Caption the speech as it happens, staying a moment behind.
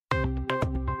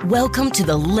Welcome to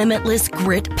the Limitless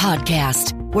Grit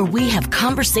Podcast, where we have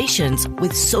conversations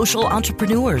with social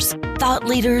entrepreneurs, thought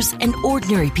leaders, and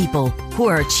ordinary people who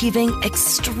are achieving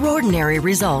extraordinary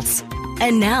results.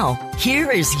 And now,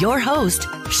 here is your host,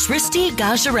 Shristi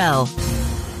Gajarel.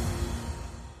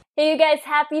 Hey you guys,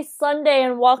 happy Sunday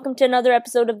and welcome to another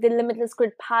episode of the Limitless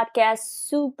Grit Podcast.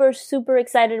 Super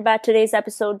excited about today's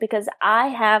episode because I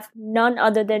have none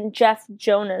other than Jeff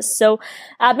Jonas. So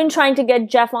I've been trying to get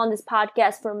Jeff on this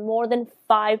podcast for more than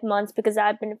 5 months because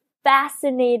I've been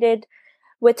fascinated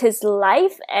with his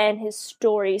life and his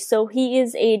story. So he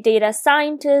is a data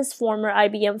scientist, former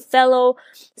IBM fellow,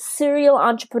 serial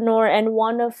entrepreneur, and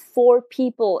one of 4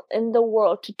 people in the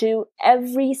world to do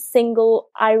every single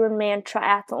Ironman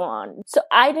triathlon. So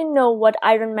I didn't know what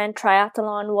Ironman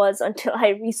triathlon was until I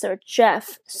researched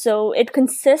Jeff. So it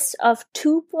consists of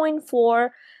 2.4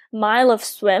 mile of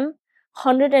swim,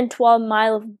 112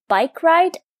 mile of bike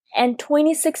ride, and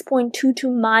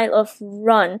 26.22 mile of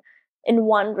run in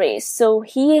one race. So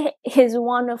he is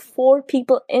one of 4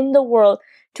 people in the world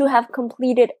to have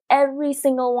completed every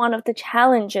single one of the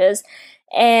challenges.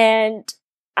 And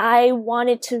I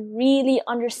wanted to really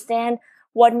understand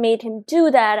what made him do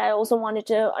that. I also wanted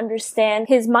to understand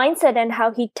his mindset and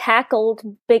how he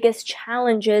tackled biggest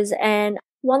challenges. And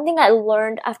one thing I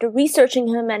learned after researching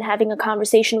him and having a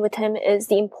conversation with him is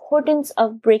the importance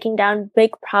of breaking down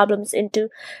big problems into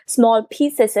small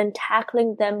pieces and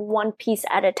tackling them one piece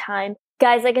at a time.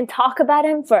 Guys, I can talk about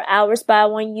him for hours, but I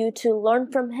want you to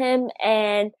learn from him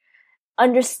and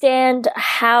understand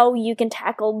how you can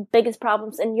tackle biggest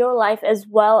problems in your life as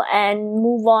well and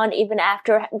move on even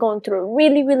after going through a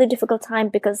really difficult time,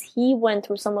 because he went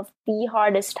through some of the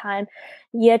hardest time,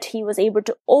 yet he was able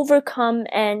to overcome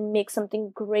and make something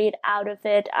great out of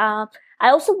it. I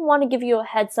also want to give you a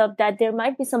heads up that there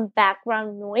might be some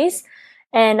background noise,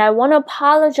 and I want to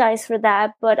apologize for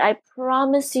that, but I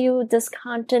promise you this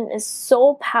content is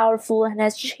so powerful and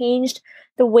has changed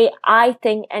the way I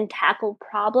think and tackle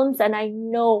problems, and I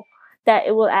know that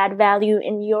it will add value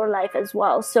in your life as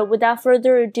well. So without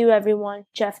further ado, everyone,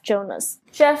 Jeff Jonas.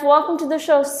 Jeff, welcome to the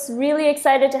show. Really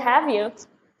excited to have you.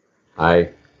 Hi.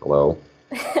 Hello.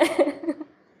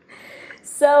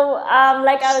 So,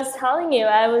 like I was telling you,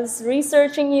 I was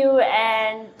researching you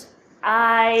and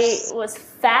I was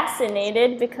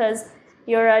fascinated because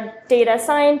you're a data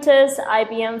scientist,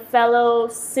 IBM fellow,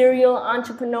 serial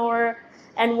entrepreneur,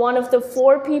 and one of the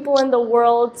 4 people in the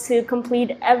world to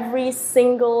complete every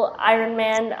single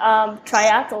Ironman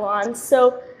triathlon.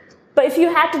 So, but if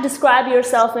you had to describe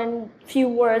yourself in few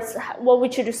words, what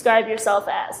would you describe yourself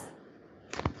as?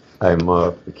 I'm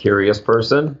a curious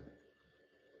person,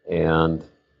 and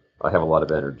I have a lot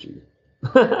of energy.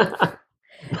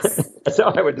 That's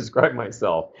how I would describe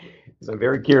myself. I'm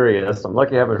very curious. I'm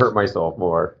lucky I haven't hurt myself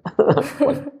more.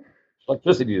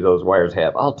 Electricity those wires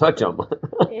have. I'll touch them.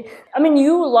 I mean,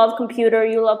 you love computer,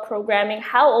 you love programming.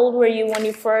 How old were you when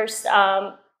you first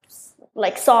saw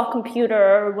a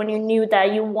computer, or when you knew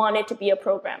that you wanted to be a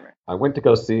programmer? I went to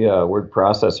go see a word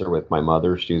processor with my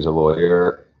mother. She's a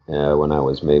lawyer. When I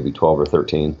was maybe 12 or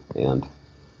 13. And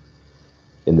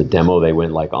in the demo, they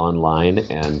went online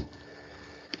and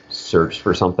searched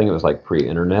for something. It was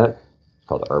pre-internet,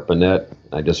 called ARPANET.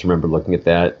 I just remember looking at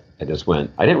that. I just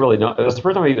went, I didn't really know. It was the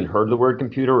first time I even heard the word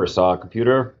computer or saw a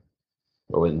computer.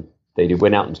 But when they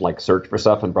went out and searched for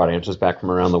stuff and brought answers back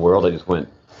from around the world, I just went,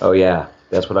 oh yeah,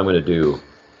 that's what I'm going to do.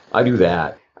 I do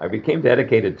that. I became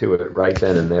dedicated to it right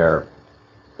then and there.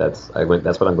 That's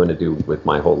what I'm going to do with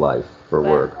my whole life for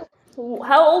work.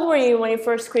 How old were you when you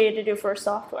first created your first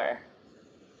software?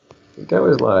 I think I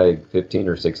was 15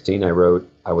 or 16. I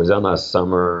was on a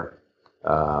summer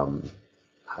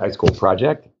high school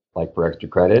project, for extra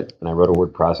credit, and I wrote a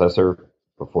word processor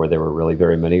before there were really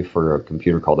very many for a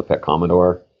computer called a PET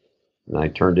Commodore, and I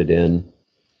turned it in,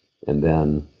 and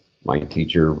then my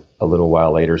teacher a little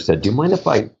while later said, do you mind if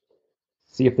I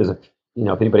see if there's if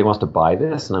anybody wants to buy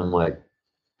this? And I'm like,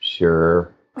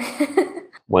 sure.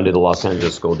 Went to the Los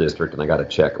Angeles School District and I got a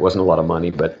check. It wasn't a lot of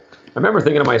money, but I remember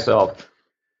thinking to myself,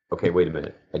 okay, wait a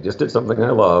minute. I just did something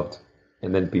I loved,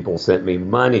 and then people sent me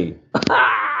money.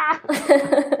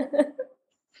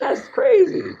 That's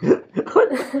crazy.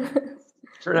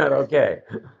 Turned out okay.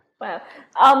 Wow.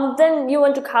 Then you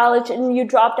went to college and you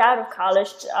dropped out of college.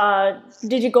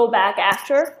 Did you go back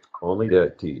after? Only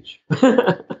to teach.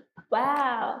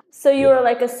 Wow. So you were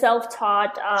a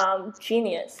self-taught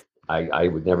genius. I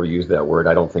would never use that word.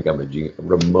 I don't think I'm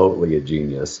remotely a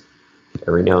genius.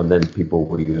 Every now and then people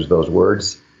will use those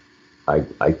words.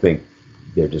 I think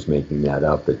they're just making that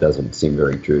up. It doesn't seem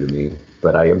very true to me.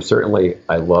 But I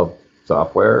love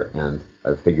software, and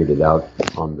I've figured it out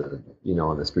on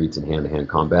the streets in hand-to-hand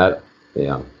combat.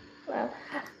 Yeah. Wow.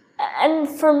 And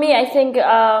for me, I think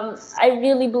I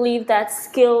really believe that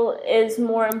skill is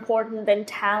more important than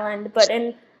talent. But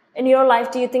in your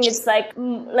life, do you think it's like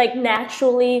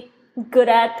naturally good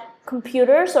at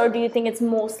computers, or do you think it's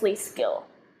mostly skill?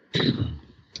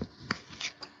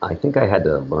 I think I had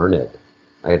to learn it.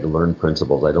 I had to learn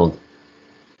principles. I don't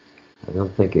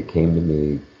think it came to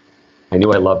me. I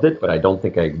knew I loved it, but I don't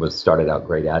think I was started out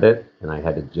great at it, and I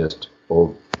had to just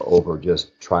over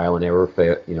just trial and error,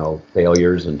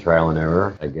 failures and trial and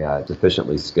error. I got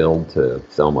sufficiently skilled to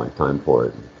sell my time for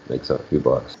it and make a few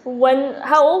bucks.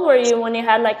 How old were you when you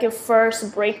had like your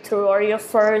first breakthrough or your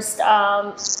first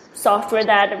software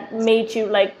that made you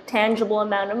like tangible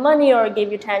amount of money or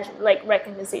gave you tangible like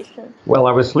recognition? Well,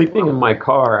 I was sleeping in my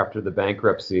car after the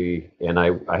bankruptcy, and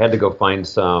I had to go find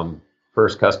some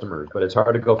first customers, but it's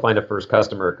hard to go find a first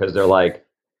customer because they're like,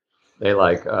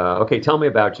 okay, tell me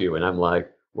about you. And I'm like,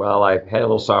 well, I had a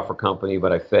little software company,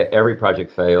 but every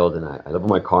project failed, and I live in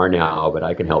my car now, but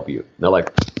I can help you. And they're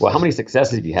like, well, how many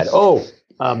successes have you had? Oh,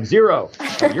 0.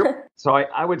 So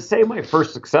I would say my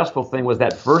first successful thing was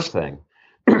that first thing.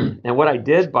 And what I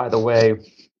did, by the way,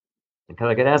 because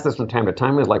I get asked this from time to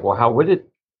time, is like, well, how would it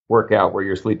work out where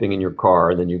you're sleeping in your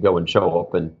car and then you go and show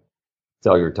up and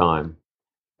sell your time?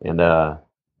 And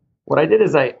what I did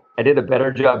is I did a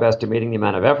better job estimating the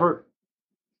amount of effort.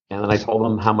 And then I told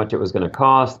them how much it was going to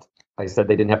cost. I said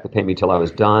they didn't have to pay me till I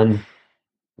was done. And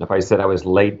if I said I was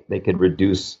late, they could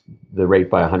reduce the rate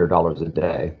by $100 a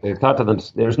day. They thought to them,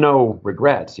 there's no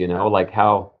regrets, like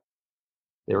how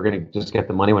they were going to just get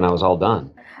the money when I was all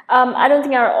done. I don't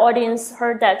think our audience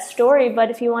heard that story,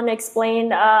 but if you want to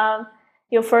explain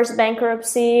your first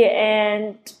bankruptcy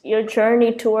and your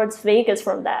journey towards Vegas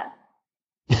from that.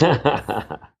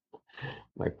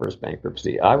 My first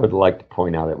bankruptcy. I would like to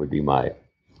point out it would be my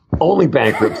only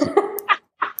bankruptcy.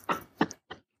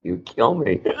 You kill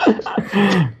me.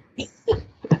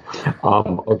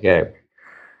 Okay.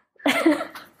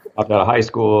 Dropped out of high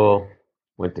school,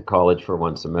 went to college for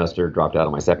one semester, dropped out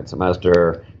of my second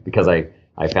semester because I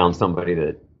found somebody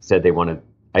that said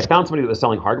I found somebody that was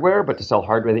selling hardware, but to sell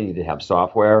hardware, they needed to have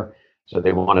software. So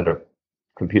they wanted a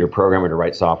computer programmer to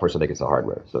write software so they could sell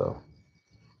hardware. So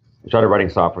I started writing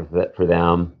software for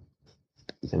them.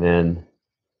 And then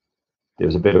there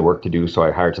was a bit of work to do, so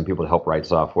I hired some people to help write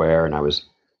software, and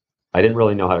I didn't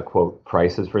really know how to quote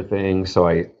prices for things, so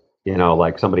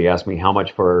like somebody asked me how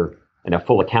much for a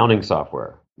full accounting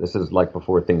software. This is like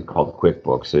before things called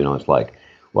QuickBooks, it's like,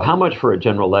 well, how much for a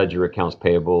general ledger, accounts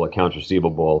payable, accounts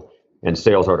receivable, and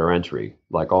sales order entry,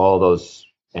 like all those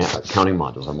accounting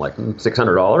modules. I'm like,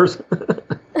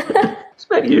 $600?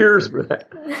 Spent years for that.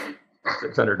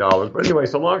 $600. But anyway,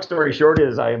 so long story short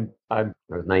is I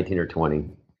was 19 or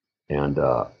 20. And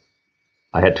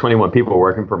I had 21 people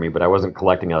working for me, but I wasn't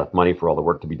collecting enough money for all the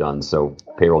work to be done. So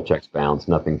payroll checks bounced,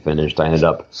 nothing finished. I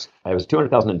was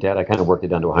 $200,000 in debt. I kind of worked it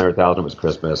down to $100,000. It was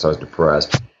Christmas. I was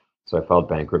depressed. So I filed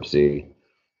bankruptcy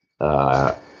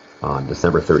on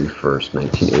December 31st,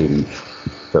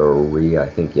 1983. I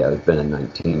think, I've been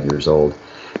 19 years old.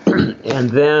 And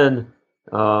then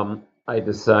I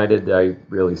decided I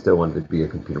really still wanted to be a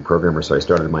computer programmer. So I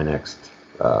started my next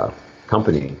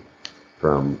company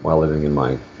while living in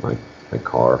my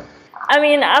car. I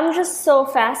mean, I'm just so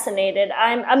fascinated.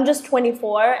 I'm just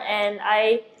 24 and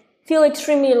I feel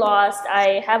extremely lost.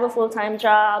 I have a full-time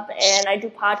job and I do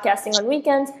podcasting on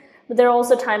weekends, but there are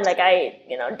also times like I,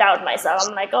 doubt myself.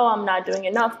 I'm like, oh, I'm not doing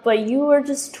enough. But you were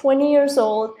just 20 years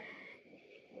old,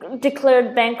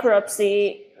 declared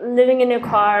bankruptcy, living in your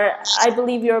car. I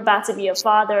believe you're about to be a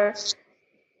father.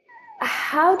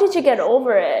 How did you get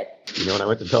over it? When I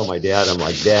went to tell my dad, I'm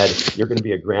like, Dad, you're going to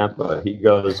be a grandpa. He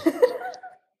goes,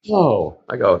 no.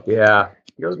 I go, yeah.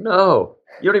 He goes, no,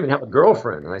 you don't even have a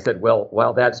girlfriend. And I said, well,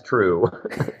 while that's true,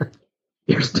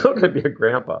 you're still going to be a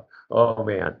grandpa. Oh,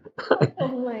 man.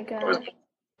 Oh, my God.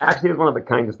 Actually, it was one of the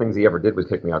kindest things he ever did was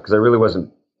kick me out because I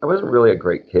wasn't really a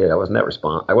great kid. I wasn't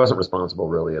responsible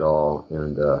really at all.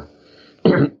 And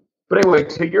but anyway,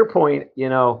 to your point, you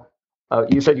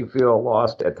said you feel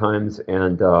lost at times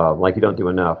and like you don't do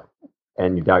enough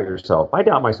and you doubt yourself. I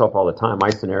doubt myself all the time. My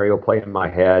scenario play in my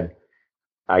head.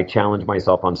 I challenge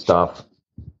myself on stuff.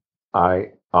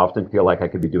 I often feel like I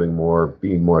could be doing more,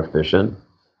 being more efficient.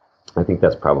 I think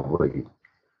that's probably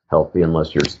healthy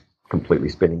unless you're completely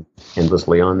spinning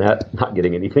endlessly on that, not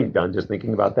getting anything done, just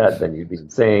thinking about that, then you'd be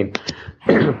insane.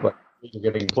 But you're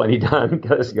getting plenty done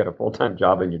because you got a full-time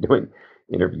job and you're doing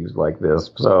interviews like this.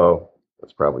 So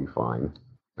that's probably fine.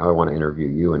 Now I want to interview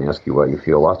you and ask you why you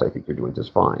feel lost. I think you're doing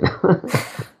just fine.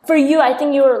 For you, I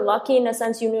think you were lucky in a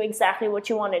sense. You knew exactly what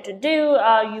you wanted to do.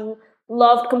 You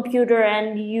loved computer,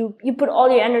 and you put all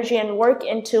your energy and work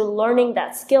into learning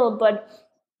that skill. But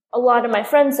a lot of my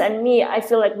friends and me, I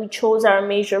feel like we chose our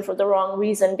major for the wrong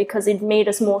reason, because it made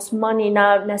us most money,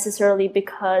 not necessarily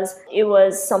because it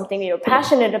was something we were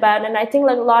passionate about. And I think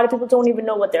like a lot of people don't even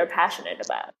know what they're passionate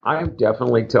about. I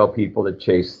definitely tell people to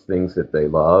chase things that they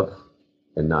love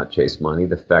and not chase money.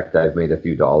 The fact that I've made a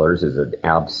few dollars is an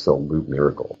absolute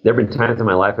miracle. There have been times in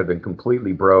my life I've been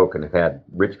completely broke and have had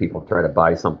rich people try to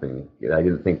buy something. I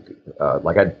didn't think,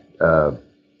 I had a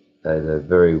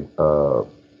very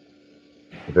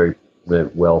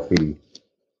wealthy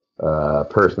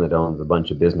person that owns a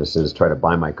bunch of businesses try to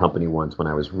buy my company once when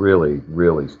I was really,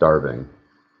 really starving.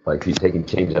 Like he's taking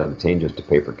change out of the changes to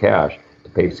pay for gas.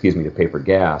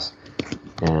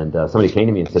 And somebody came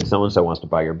to me and said, so-and-so wants to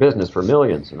buy your business for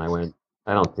millions. And I went,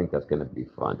 I don't think that's going to be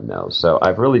fun. No. So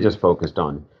I've really just focused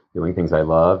on doing things I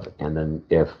love. And then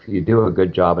if you do a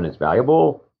good job and it's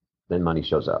valuable, then money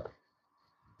shows up.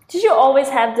 Did you always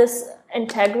have this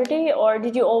integrity, or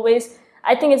did you always,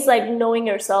 I think it's like knowing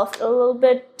yourself a little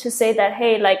bit to say that,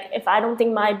 hey, like if I don't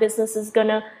think my business is going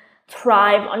to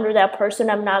thrive under that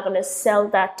person, I'm not going to sell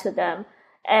that to them.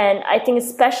 And I think it's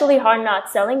especially hard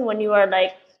not selling when you are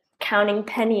like counting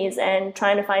pennies and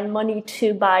trying to find money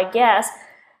to buy gas.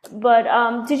 But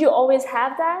did you always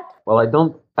have that? Well,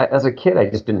 as a kid, I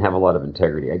just didn't have a lot of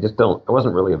integrity. I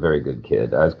wasn't really a very good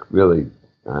kid. I was really,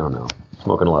 I don't know,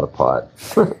 smoking a lot of pot.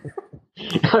 I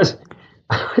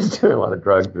was doing a lot of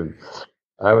drugs, and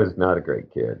I was not a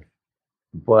great kid.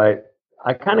 But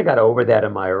I kind of got over that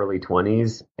in my early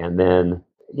 20s. And then,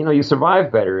 you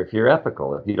survive better if you're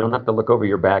ethical, if you don't have to look over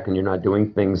your back and you're not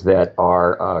doing things that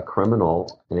are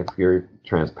criminal. And if you're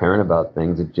transparent about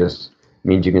things, it just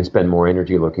means you can spend more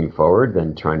energy looking forward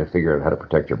than trying to figure out how to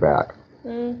protect your back.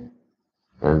 Mm.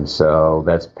 And so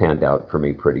that's panned out for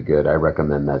me pretty good. I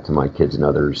recommend that to my kids and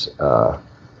others.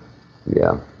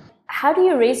 Yeah. How do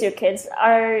you raise your kids?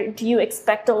 Do you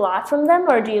expect a lot from them,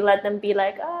 or do you let them be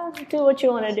like, do what you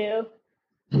want to do?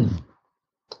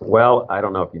 Well, I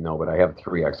don't know if you know, but I have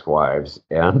 3 ex-wives,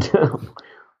 and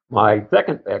my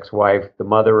second ex-wife, the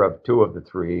mother of 2 of the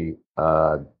 3,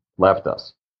 left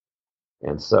us.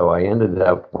 And so I ended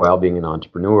up, while being an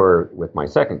entrepreneur, with my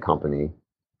second company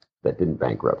that didn't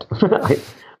bankrupt. I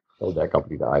sold that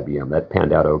company to IBM. That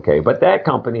panned out okay. But that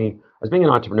company, I was being an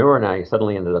entrepreneur, and I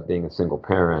suddenly ended up being a single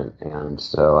parent. And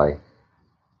so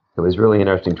it was really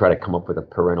interesting to try to come up with a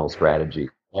parental strategy.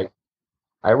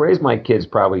 I raised my kids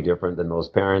probably different than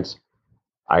most parents.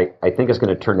 I think it's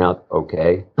going to turn out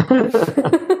okay.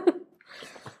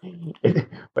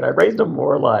 But I raised them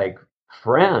more like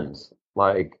friends.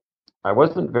 Like, I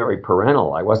wasn't very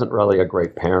parental. I wasn't really a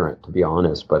great parent, to be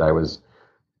honest, but I was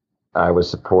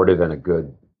supportive and a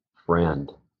good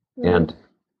friend. Mm. And,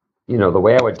 the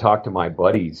way I would talk to my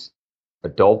buddies,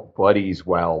 adult buddies,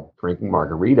 while drinking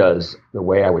margaritas, the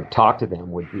way I would talk to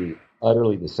them would be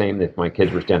utterly the same if my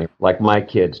kids were standing. Like, my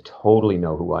kids totally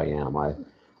know who I am.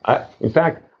 In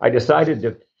fact, I decided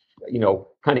to,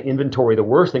 kind of inventory the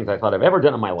worst things I thought I've ever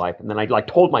done in my life, and then I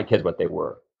told my kids what they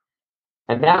were.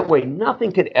 And that way,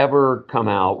 nothing could ever come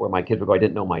out where my kids would go, I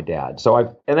didn't know my dad.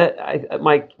 So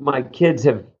my kids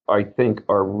have, I think,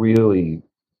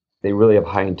 they really have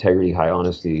high integrity, high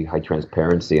honesty, high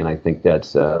transparency, and I think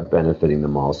that's benefiting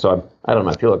them all. So I don't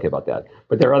know, I feel okay about that.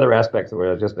 But there are other aspects where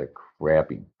I was just a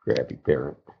crappy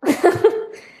parent.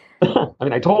 I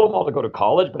mean, I told them all to go to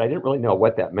college, but I didn't really know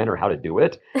what that meant or how to do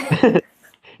it. And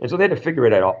so they had to figure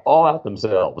it all out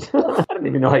themselves. I didn't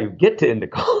even know how you get into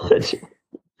college.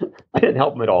 I didn't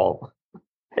help them at all.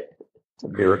 It's a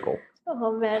miracle.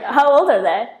 Oh, man. How old are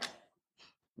they?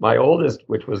 My oldest,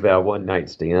 which was that one night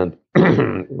stand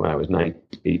when I was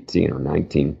 18 or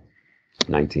 19,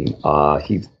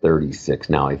 he's 36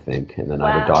 now, I think. And then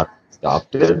I have a daughter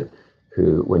adopted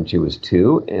when she was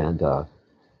 2, and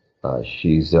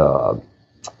she's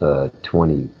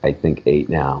 20, I think 8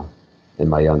 now. And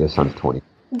my youngest son's 20.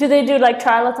 Do they do like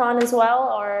triathlon as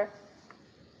well, or?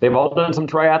 They've all done some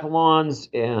triathlons,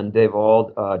 and they've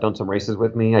all done some races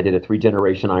with me. I did a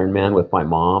 3-generation Ironman with my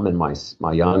mom and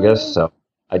my youngest. So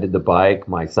I did the bike,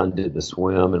 my son did the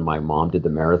swim, and my mom did the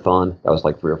marathon. That was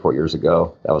like 3 or 4 years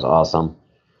ago. That was awesome.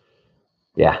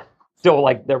 Yeah. So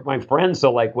like they're my friends.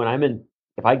 So like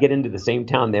if I get into the same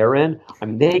town they're in, I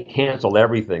mean, they cancel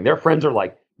everything. Their friends are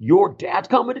like, your dad's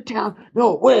coming to town?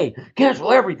 No way.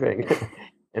 Cancel everything.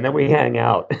 And then we hang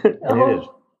out. And it is.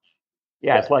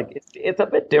 Yeah, it's like, it's a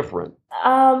bit different.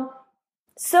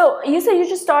 So you said you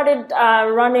just started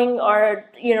running or,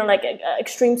 like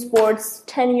extreme sports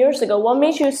 10 years ago. What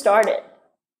made you start it?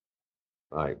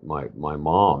 My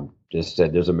mom just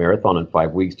said, there's a marathon in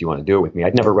 5 weeks. Do you want to do it with me?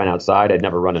 I'd never run outside. I'd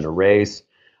never run in a race.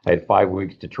 I had 5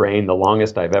 weeks to train, the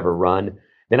longest I've ever run.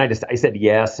 Then I said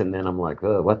yes. And then I'm like,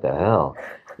 oh, what the hell?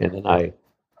 And then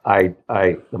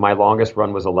my longest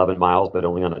run was 11 miles, but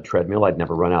only on a treadmill. I'd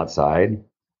never run outside.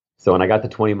 So when I got to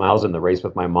 20 miles in the race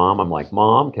with my mom, I'm like,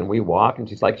 Mom, can we walk? And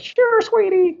she's like, sure,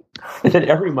 sweetie. And then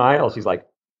every mile, she's like,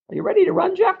 are you ready to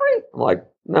run, Jeffrey? I'm like,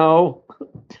 no.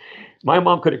 My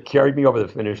mom could have carried me over the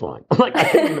finish line. Like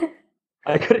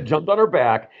I could have jumped on her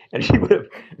back, and she would have.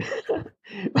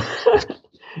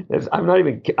 I'm not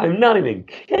even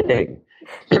kidding.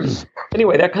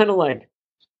 Anyway, that kind of like,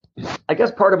 I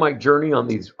guess part of my journey on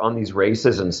these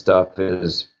races and stuff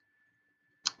is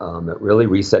it really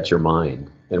resets your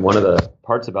mind. And one of the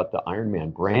parts about the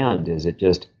Ironman brand is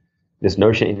this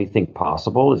notion of anything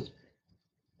possible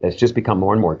it's just become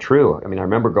more and more true. I mean, I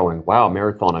remember going, wow,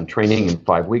 marathon, I'm training in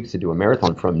 5 weeks to do a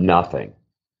marathon from nothing.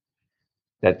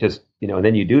 That just, and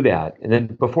then you do that. And then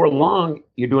before long,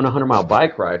 you're doing a 100-mile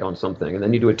bike ride on something. And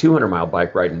then you do a 200-mile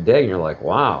bike ride in a day. And you're like,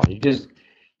 wow,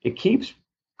 it keeps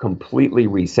completely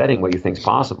resetting what you think's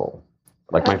possible.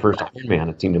 Like my first Ironman,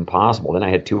 it seemed impossible. Then I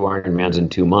had 2 Ironmans in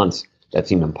 2 months. That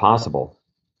seemed impossible.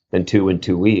 Then 2 in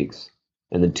 2 weeks.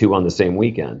 And then 2 on the same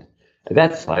weekend. And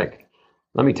that's like,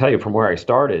 let me tell you, from where I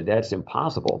started, that's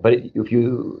impossible. But I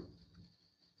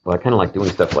kind of like doing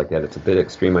stuff like that. It's a bit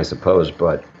extreme, I suppose,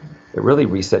 but it really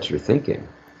resets your thinking.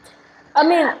 I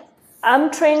mean,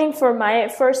 I'm training for my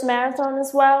first marathon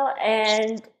as well,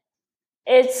 and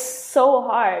it's so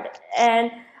hard. And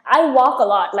I walk a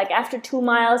lot. Like after 2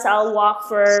 miles, I'll walk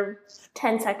for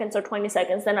 10 seconds or 20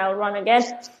 seconds, then I'll run again.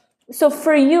 So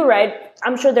for you, right,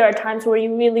 I'm sure there are times where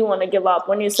you really want to give up.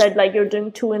 When you said like you're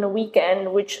doing 2 in a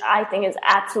weekend, which I think is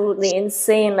absolutely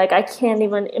insane. Like I can't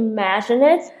even imagine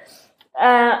it.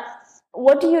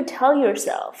 What do you tell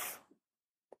yourself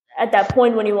at that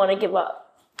point when you want to give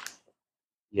up?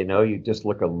 You just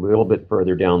look a little bit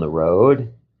further down the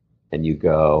road and you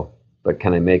go, but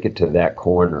can I make it to that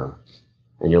corner?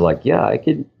 And you're like, yeah, I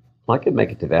could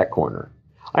make it to that corner.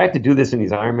 I have to do this in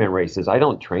these Ironman races. I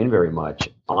don't train very much.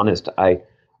 Honest, I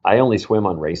only swim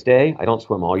on race day. I don't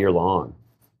swim all year long.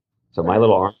 So my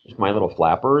little arms, my little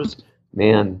flappers,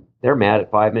 man, they're mad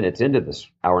at 5 minutes into this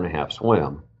 1.5-hour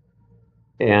swim.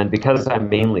 And because I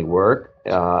mainly work,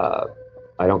 I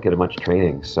don't get much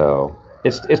training. So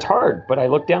it's hard. But I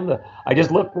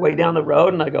just look way down the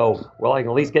road and I go, well, I can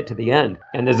at least get to the end.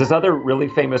 And there's this other really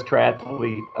famous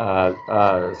triathlete,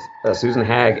 Susan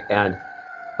Haig, and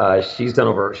she's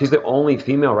the only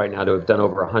female right now to have done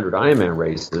over 100 Ironman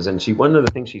races. And one of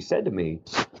the things she said to me,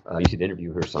 you should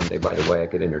interview her someday, by the way, I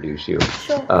could introduce you.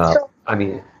 Sure. I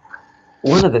mean,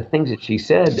 one of the things that she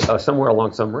said somewhere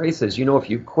along some races, if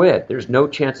you quit, there's no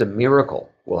chance a miracle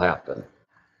will happen.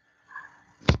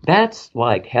 That's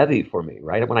like heavy for me,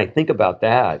 right? When I think about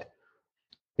that,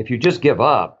 if you just give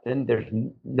up, then there's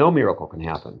no miracle can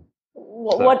happen.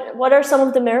 What are some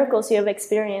of the miracles you have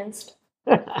experienced?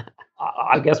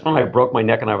 I guess when I broke my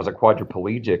neck and I was a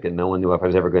quadriplegic and no one knew if I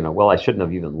was ever going to, I shouldn't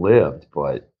have even lived,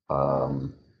 but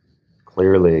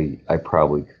clearly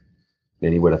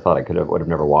many would have thought I would have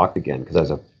never walked again because I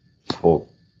was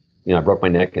I broke my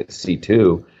neck at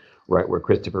C2, right where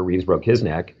Christopher Reeves broke his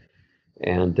neck.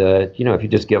 And, if you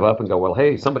just give up and go, well,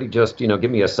 hey, somebody just,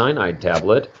 give me a cyanide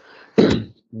tablet,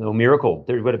 no miracle.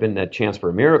 There would have been that chance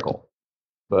for a miracle.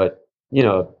 But,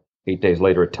 8 days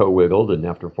later, a toe wiggled, and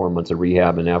after 4 months of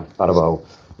rehab and out of a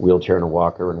wheelchair and a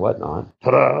walker and whatnot.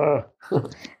 Ta-da!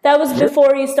 That was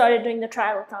before you started doing the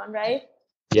triathlon, right?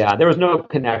 Yeah, there was no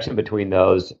connection between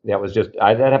those. That was that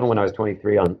happened when I was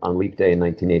 23 on Leap Day in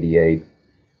 1988.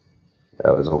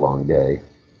 That was a long day.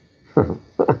 Wow.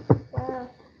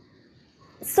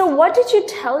 So what did you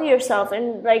tell yourself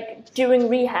during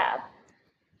rehab?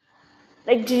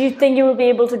 Did you think you would be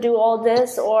able to do all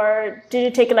this, or did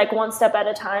you take it one step at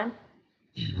a time?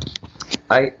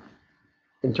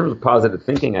 In terms of positive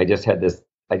thinking, I just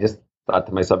thought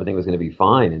to myself, everything was going to be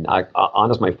fine. And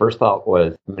my first thought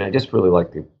was, I just really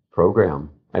like to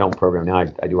program. I don't program now.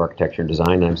 I do architecture and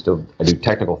design, and I do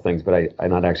technical things, but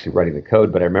I'm not actually writing the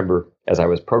code. But I remember as I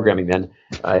was programming then,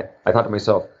 I thought to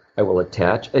myself, I will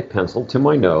attach a pencil to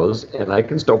my nose and I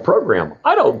can still program.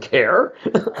 I don't care.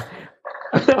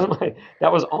 That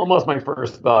was almost my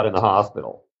first thought in the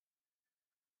hospital.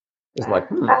 It's like,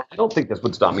 I don't think this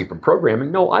would stop me from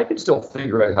programming. No, I can still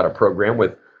figure out how to program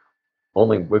with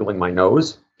only wiggling my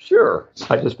nose. Sure.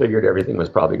 I just figured everything was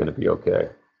probably going to be okay.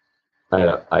 I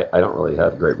don't really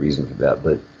have a great reason for that,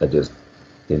 but I just,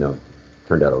 kind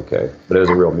turned out okay. But it was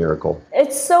a real miracle.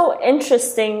 It's so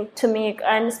interesting to me,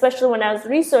 and especially when I was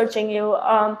researching you,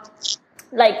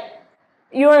 like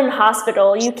you're in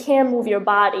hospital, you can't move your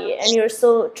body, and you're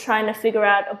still trying to figure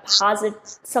out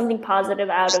something positive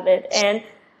out of it. And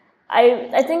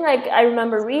I think like I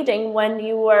remember reading when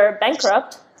you were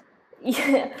bankrupt.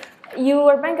 You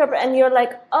were bankrupt and you're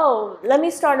like, oh, let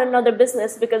me start another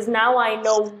business because now I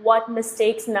know what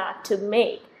mistakes not to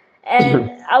make.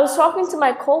 And I was talking to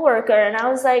my coworker and I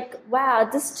was like, wow,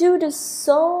 this dude is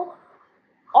so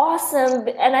awesome.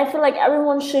 And I feel like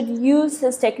everyone should use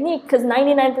his technique because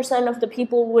 99% of the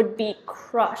people would be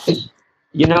crushed.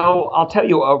 You know, I'll tell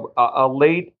you a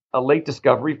late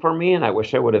discovery for me, and I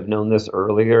wish I would have known this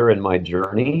earlier in my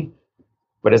journey.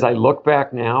 But as I look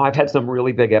back now, I've had some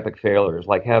really big epic failures,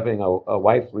 like having a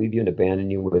wife leave you and abandon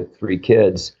you with 3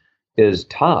 kids is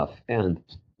tough. And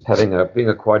being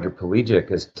a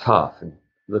quadriplegic is tough. And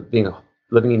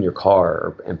living in your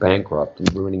car and bankrupt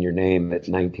and ruining your name at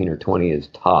 19 or 20 is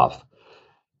tough.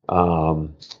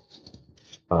 While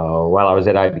I was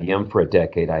at IBM for a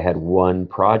decade, I had one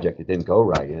project that didn't go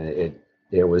right. And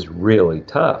it was really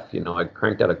tough. You know, I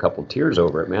cranked out a couple tears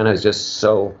over it, man. I was just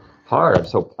so hard.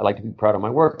 So I like to be proud of my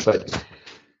work. But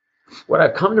what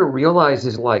I've come to realize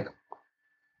is like,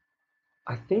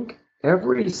 I think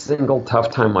every single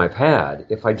tough time I've had,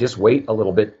 if I just wait a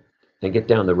little bit and get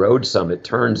down the road some, it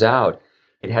turns out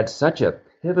it had such a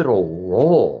pivotal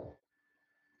role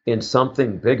in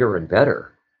something bigger and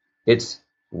better. It's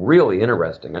really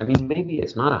interesting. I mean, maybe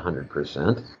it's not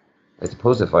 100%. I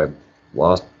suppose if I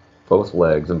lost both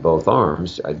legs and both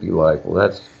arms, I'd be like, well,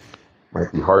 that's might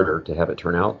be harder to have it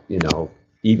turn out, you know,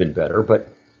 even better.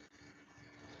 But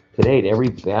to date, every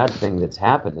bad thing that's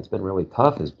happened that's been really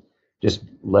tough has just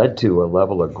led to a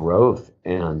level of growth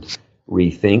and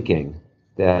rethinking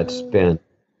that's been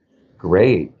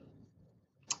great.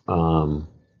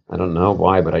 I don't know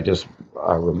why, but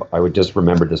I would just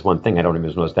remember this one thing. I don't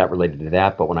even know if that related to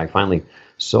that. But when I finally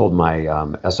sold my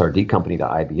SRD company to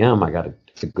IBM, I got a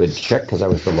good check because I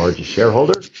was the largest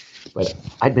shareholder. But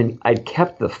I'd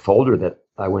kept the folder that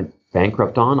I went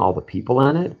bankrupt on, all the people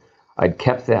in it. I'd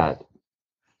kept that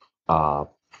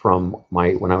from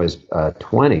when I was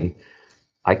 20.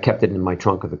 I kept it in my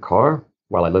trunk of the car.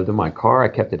 While I lived in my car, I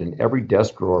kept it in every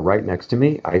desk drawer right next to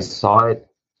me. I saw it,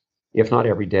 if not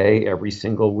every day, every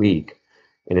single week.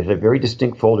 And it had a very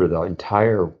distinct folder. It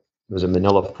was a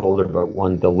manila folder,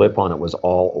 but the lip on it was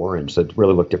all orange. So it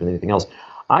really looked different than anything else.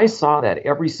 I saw that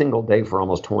every single day for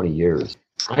almost 20 years.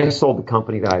 I sold the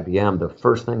company to IBM. The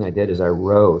first thing I did is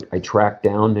I tracked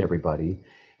down everybody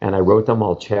and I wrote them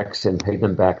all checks and paid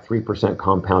them back 3%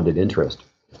 compounded interest.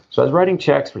 So I was writing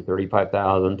checks for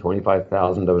 $35,000,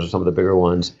 $25,000. Those are some of the bigger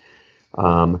ones.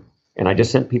 And I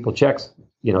just sent people checks,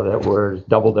 you know, that were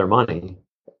double their money,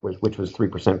 which was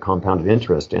 3% compounded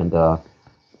interest. And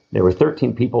there were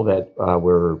 13 people that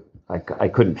I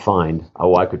couldn't find.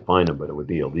 Oh, I could find them, but it would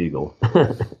be illegal.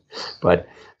 But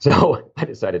so I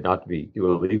decided not to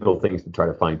do illegal things to try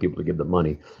to find people to give them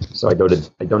money. So I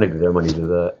donated their money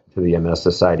to the MS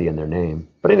Society in their name.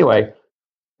 But anyway,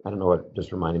 I don't know what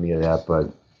just reminded me of that,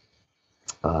 but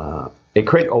it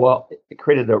created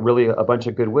a bunch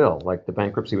of goodwill. Like the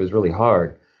bankruptcy was really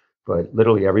hard, but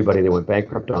literally everybody that went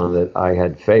bankrupt on that I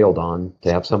had failed on,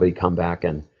 to have somebody come back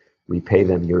and repay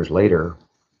them years later.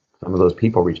 Some of those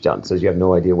people reached out and says, you have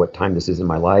no idea what time this is in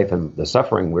my life and the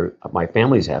suffering my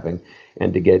family's having.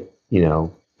 And to get, you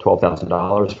know,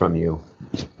 $12,000 from you,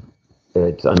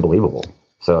 it's unbelievable.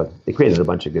 So it created a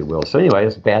bunch of goodwill. So anyway,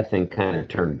 this bad thing kind of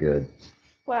turned good.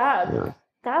 Wow. Yeah.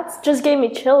 That just gave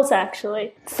me chills,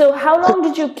 actually. So how long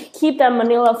did you keep that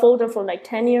manila folder for? Like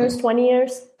 10 years, 20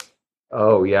 years?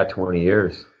 Oh, yeah, 20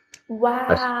 years.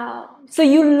 Wow. So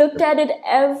you looked at it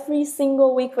every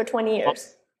single week for 20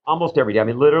 years? Almost every day. I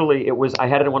mean, literally, I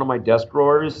had it in one of my desk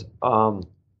drawers,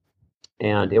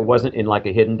 and it wasn't in like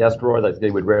a hidden desk drawer that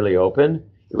they would rarely open.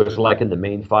 It was like in the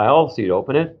main file, so you'd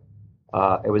open it.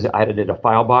 I had it in a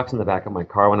file box in the back of my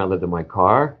car when I lived in my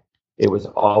car. It was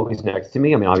always next to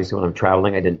me. I mean, obviously, when I'm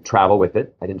traveling, I didn't travel with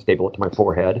it. I didn't staple it to my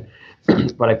forehead.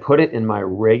 But I put it in my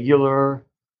regular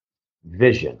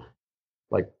vision,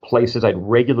 like places I'd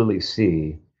regularly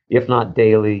see, if not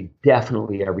daily,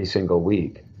 definitely every single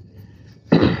week.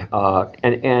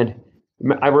 And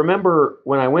I remember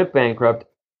when I went bankrupt,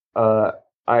 I'm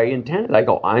going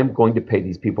to pay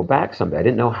these people back someday. I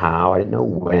didn't know how, I didn't know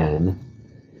when.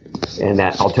 And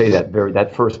I'll tell you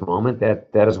that first moment,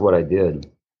 that is what I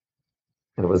did.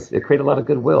 And it created a lot of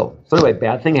goodwill. So anyway,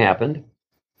 bad thing happened.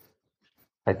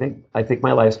 I think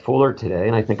my life's fuller today,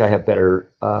 and I think I have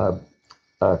better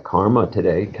karma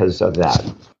today because of that.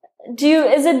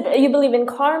 you believe in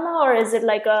karma, or is it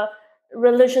like a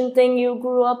religion thing you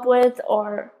grew up with,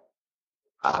 or?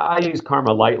 I use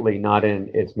karma lightly, not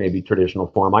in its maybe traditional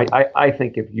form. I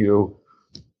think if you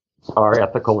are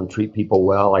ethical and treat people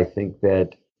well, I think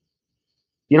that,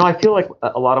 I feel like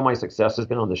a lot of my success has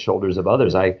been on the shoulders of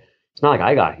others. It's not like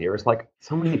I got here. It's like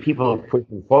so many people have pushed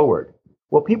me forward.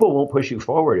 Well, people won't push you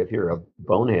forward if you're a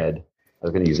bonehead. I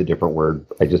was going to use a different word.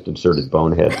 I just inserted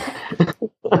bonehead.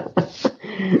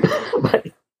 But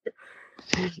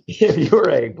if you're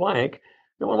a blank,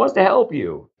 no one wants to help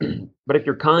you. But if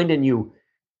you're kind and you're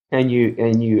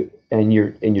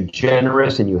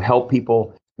generous and you help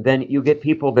people, then you get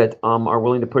people that are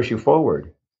willing to push you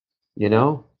forward,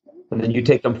 and then you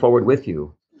take them forward with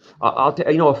you. I'll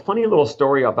tell a funny little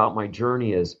story about my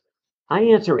journey is I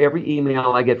answer every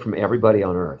email I get from everybody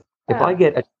on earth. If I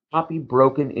get a copy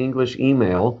broken English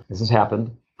email, this has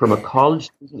happened, from a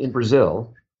college student in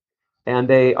Brazil, and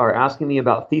they are asking me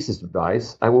about thesis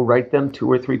advice, I will write them 2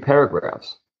 or 3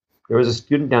 paragraphs. There was a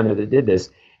student down there that did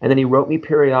this, and then he wrote me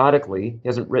periodically. He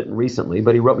hasn't written recently,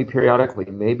 but he wrote me periodically,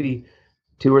 maybe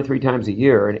 2 or 3 times a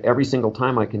year, and every single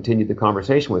time I continued the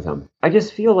conversation with him. I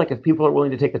just feel like if people are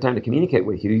willing to take the time to communicate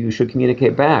with you, you should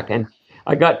communicate back. And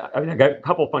I got a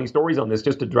couple of funny stories on this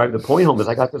just to drive the point home. Is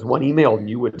I got this one email, and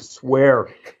you would swear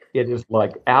it is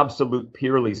like absolute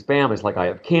purely spam. It's like, I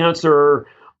have cancer.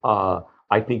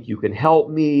 I think you can help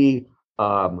me.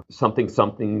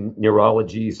 Something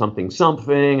neurology, something.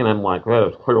 And I'm like, that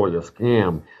is clearly a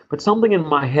scam. But something in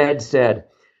my head said,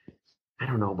 I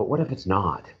don't know, but what if it's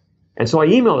not? And so I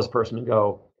email this person and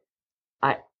go,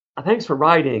 thanks for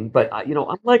writing, but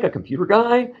I'm like a computer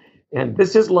guy, and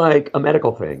this is like a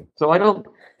medical thing, so I don't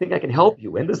think I can help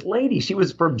you. And this lady,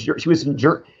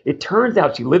 it turns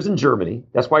out she lives in Germany.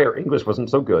 That's why her English wasn't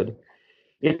so good.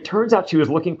 It turns out she was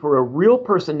looking for a real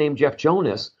person named Jeff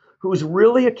Jonas, who's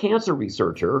really a cancer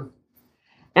researcher.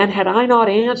 And had I not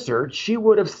answered, she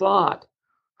would have thought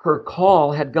her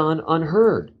call had gone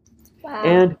unheard. Wow.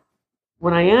 And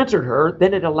when I answered her,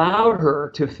 then it allowed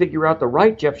her to figure out the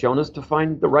right Jeff Jonas to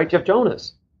find the right Jeff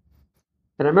Jonas.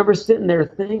 And I remember sitting there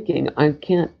thinking,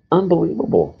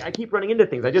 unbelievable. I keep running into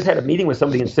things. I just had a meeting with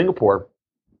somebody in Singapore.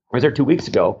 I was there 2 weeks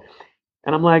ago.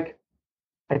 And I'm like,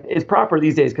 it's proper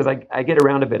these days because I get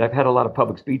around a bit. I've had a lot of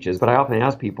public speeches, but I often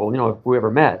ask people, if we ever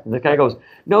met. And the guy goes,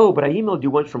 no, but I emailed you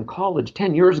once from college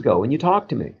 10 years ago and you talked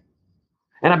to me.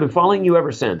 And I've been following you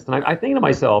ever since. And I think to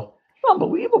myself,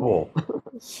 unbelievable.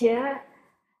 Yeah.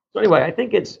 So anyway, I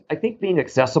think being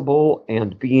accessible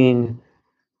and being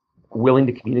willing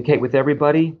to communicate with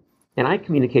everybody, and I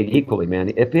communicate equally,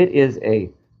 man. If it is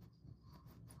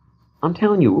I'm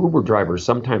telling you, Uber drivers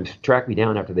sometimes track me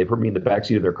down after they've heard me in the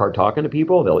backseat of their car talking to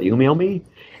people. They'll email me,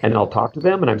 and I'll talk to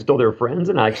them, and I'm still their friends,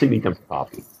 and I actually meet them for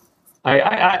coffee.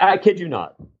 I kid you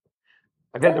not.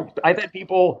 I've had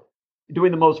people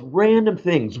doing the most random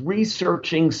things,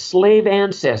 researching slave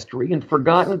ancestry and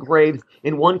forgotten graves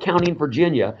in one county in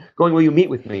Virginia, going, will you meet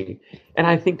with me? And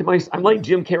I think to myself, I'm like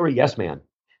Jim Carrey, yes, man.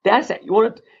 That's a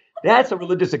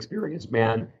religious experience,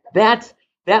 man. That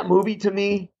movie to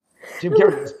me, Jim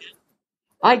Carrey.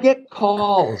 I get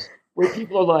calls where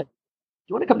people are like, do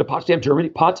you want to come to Potsdam,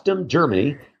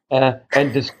 Germany,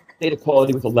 and just data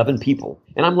quality with 11 people?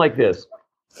 And I'm like this.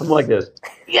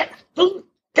 Yes,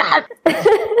 God.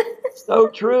 So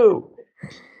true.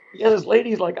 Yeah, this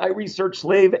lady's like, I research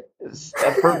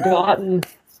forgotten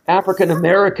African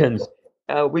Americans.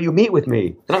 Will you meet with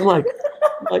me? And I'm like,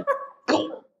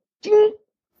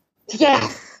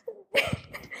 yes.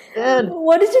 And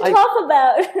what did you talk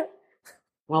about?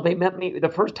 Well, they met me the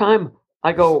first time.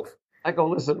 I go,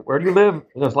 listen, where do you live?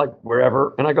 And it's like,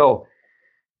 wherever. And I go,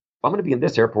 I'm going to be in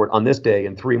this airport on this day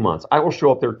in 3 months. I will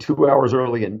show up there 2 hours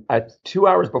early and 2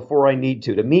 hours before I need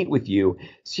to meet with you.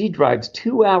 She drives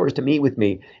 2 hours to meet with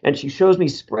me, and she shows me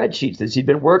spreadsheets that she'd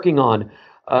been working on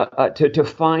to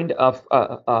find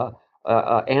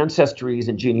ancestries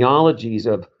and genealogies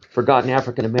of forgotten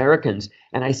African Americans.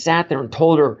 And I sat there and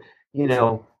told her,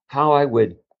 how I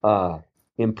would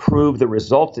improve the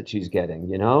results that she's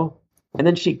getting, And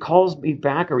then she calls me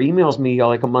back or emails me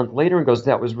like a month later and goes,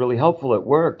 that was really helpful. It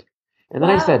worked. And then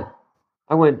Wow.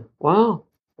 I went, wow.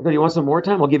 I go, you want some more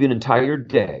time? I'll give you an entire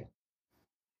day.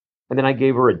 And then I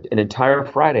gave her an entire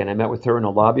Friday, and I met with her in the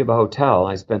lobby of a hotel.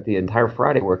 I spent the entire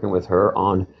Friday working with her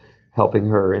on helping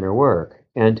her in her work.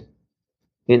 And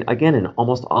in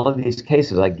almost all of these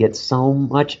cases, I get so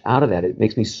much out of that. It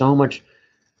makes me so much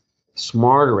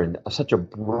smarter and such a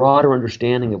broader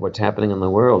understanding of what's happening in the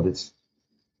world.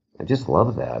 I just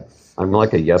love that. I'm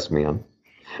like a yes man.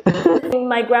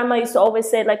 My grandma used to always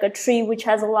say, like, a tree which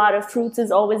has a lot of fruits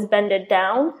is always bended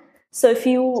down. So if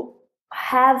you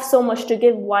have so much to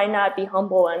give, why not be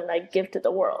humble and like give to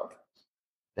the world?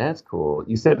 That's cool.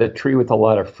 You said a tree with a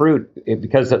lot of fruit.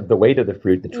 Because of the weight of the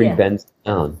fruit, the tree bends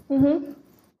down. Mm-hmm.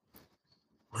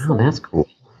 Wow, that's cool.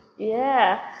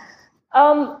 Yeah.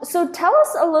 So tell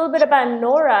us a little bit about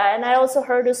Nora. And I also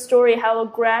heard a story how a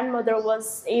grandmother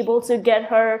was able to get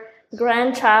her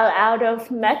grandchild out of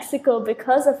Mexico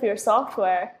because of your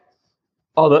software.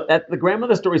 Oh, the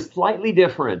grandmother story is slightly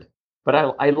different, but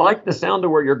I like the sound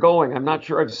of where you're going. I'm not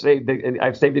sure I've saved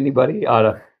anybody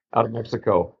out of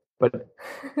Mexico, but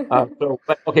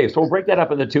okay. So we'll break that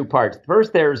up into two parts.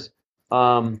 First, there's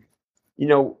there's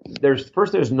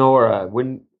Nora.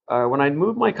 When I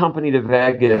moved my company to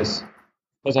Vegas,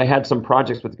 because I had some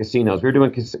projects with the casinos. We were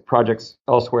doing projects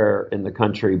elsewhere in the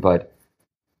country, but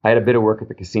I had a bit of work at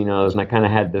the casinos, and I kind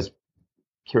of had this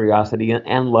curiosity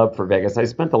and love for Vegas. I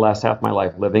spent the last half of my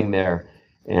life living there,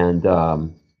 and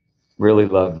really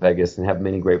love Vegas and have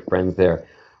many great friends there.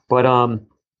 But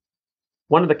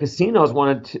one of the casinos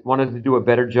wanted to do a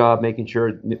better job making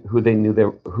sure who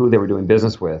they were doing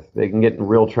business with. They can get in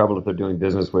real trouble if they're doing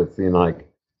business with like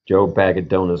Joe Bag of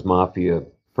Donuts Mafia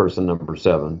person number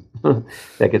 7.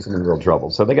 That gets them in real trouble.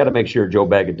 So they got to make sure Joe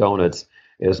Bag of Donuts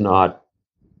is not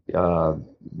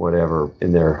whatever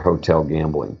in their hotel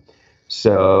gambling.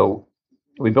 So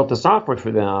we built the software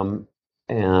for them,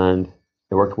 and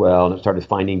it worked well. And it started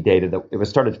finding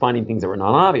started finding things that were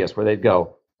non-obvious, where they'd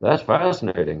go, "That's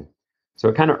fascinating." So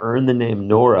it kind of earned the name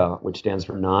NORA, which stands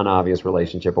for Non-Obvious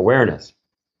Relationship Awareness.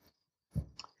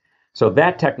 So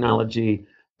that technology,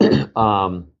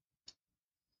 well,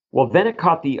 then it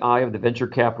caught the eye of the venture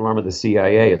capital arm of the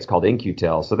CIA. It's called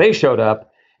In-Q-Tel. So they showed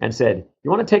up and said,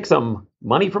 "You want to take some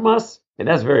money from us?" And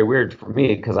that's very weird for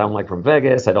me, because I'm like from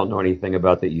Vegas. I don't know anything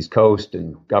about the East Coast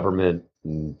and government,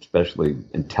 and especially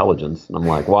intelligence. And I'm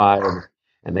like, why?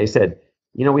 And they said,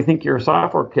 "We think your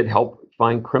software could help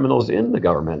find criminals in the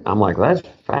government." I'm like, that's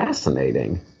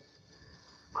fascinating.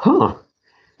 Huh.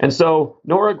 And so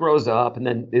Nora grows up, and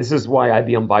then this is why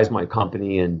IBM buys my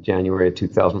company in January of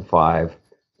 2005.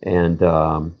 And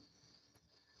then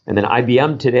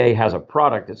IBM today has a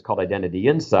product. It's called Identity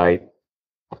Insight.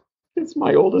 It's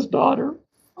my oldest daughter.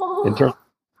 Oh.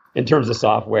 In terms of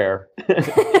software.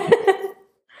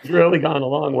 It's really gone a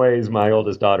long ways, my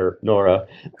oldest daughter, Nora.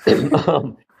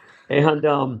 And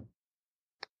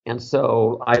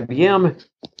so IBM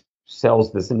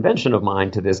sells this invention of mine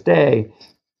to this day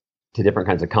to different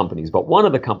kinds of companies. But one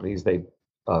of the companies they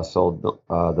sold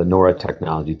the Nora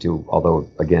technology to, although,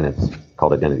 again, it's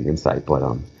called Identity Insight, but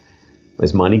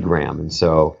is MoneyGram. And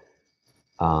so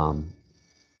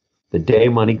the day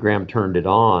MoneyGram turned it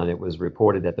on, it was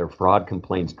reported that their fraud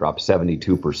complaints dropped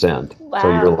 72%. Wow. So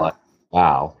you're like,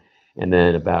 wow. And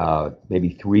then about maybe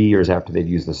 3 years after they'd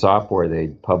used the software, they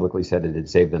publicly said it had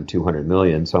saved them $200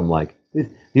 million. So I'm like,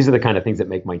 these are the kind of things that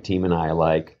make my team and I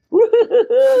like,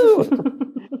 woohoo!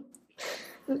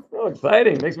 It's so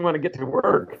exciting. It makes me want to get to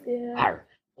work. Yeah.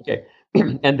 Okay.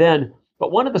 And then,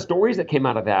 but one of the stories that came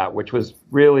out of that, which was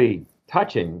really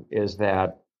touching, is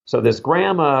that, so this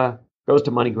grandma goes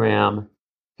to MoneyGram,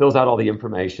 fills out all the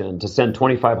information to send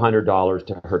 $2,500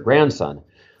 to her grandson.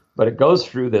 But it goes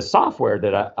through the software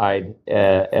that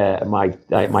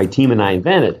my team and I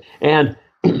invented, and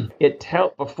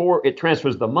before it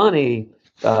transfers the money,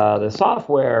 the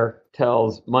software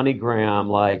tells MoneyGram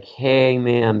like, "Hey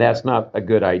man, that's not a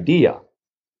good idea.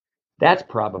 That's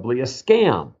probably a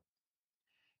scam."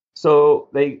 So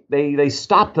they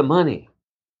stop the money.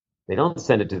 They don't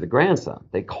send it to the grandson.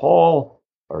 They call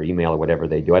or email or whatever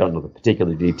they do. I don't know the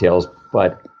particular details,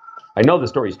 but I know the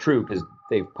story's true because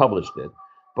they've published it.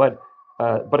 But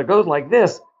it goes like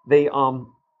this. They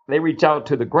reach out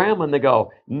to the grandma and they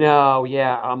go, "No,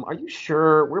 yeah, are you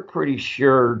sure? We're pretty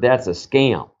sure that's a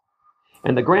scam."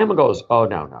 And the grandma goes, "Oh,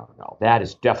 no, that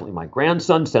is definitely my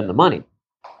grandson. Send the money."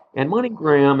 And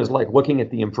MoneyGram is like looking at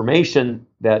the information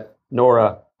that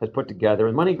Nora has put together,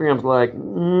 and MoneyGram's like,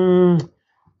 no.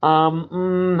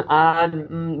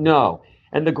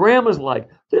 And the grandma's like,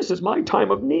 "This is my time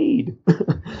of need.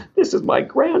 This is my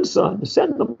grandson.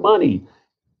 Send the money."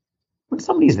 When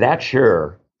somebody's that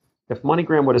sure, if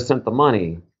MoneyGram would have sent the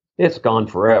money, it's gone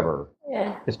forever.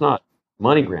 Yeah. It's not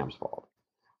MoneyGram's fault.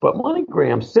 But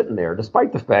MoneyGram's sitting there,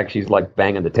 despite the fact she's like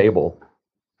banging the table.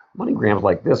 MoneyGram's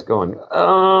like this going,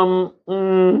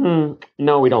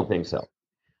 no, we don't think so.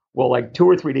 Well, like 2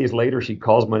 or 3 days later, she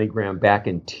calls MoneyGram back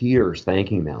in tears,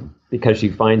 thanking them because she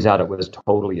finds out it was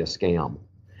totally a scam.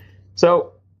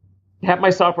 So have my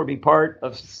software be part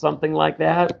of something like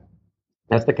that.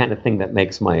 That's the kind of thing that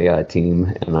makes my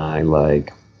team and I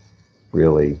like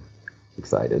really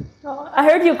excited. Oh, I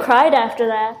heard you cried after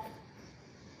that.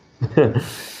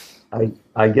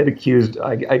 I get accused.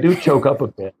 I do choke up a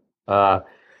bit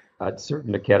at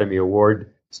certain Academy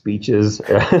Award speeches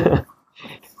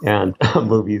and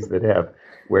movies that have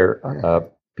where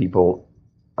people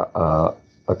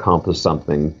accomplish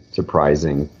something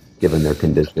surprising given their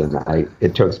condition.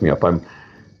 It chokes me up.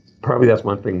 Probably that's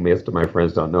one thing most of my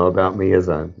friends don't know about me is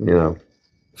but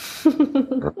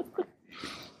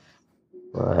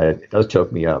it does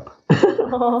choke me up.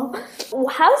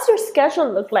 How's your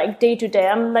schedule look like day to day?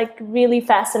 I'm like really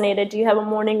fascinated. Do you have a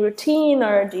morning routine,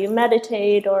 or do you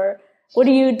meditate, or what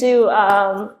do you do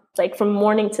like from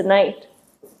morning to night?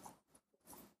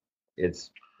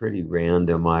 It's pretty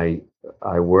random. I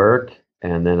work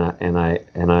and then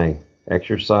I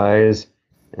exercise,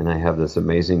 and I have this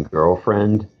amazing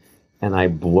girlfriend, and I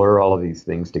blur all of these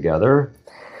things together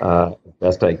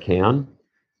best I can.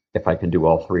 If I can do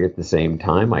all three at the same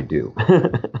time, I do.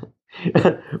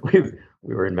 We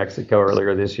were in Mexico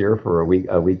earlier this year for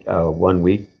 1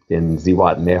 week in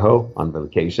Zihuatanejo on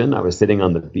vacation. I was sitting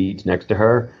on the beach next to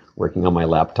her, working on my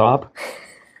laptop,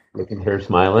 looking at her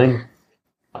smiling.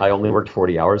 I only worked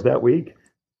 40 hours that week.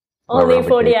 Only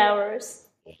 40 hours.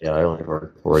 Yeah, I only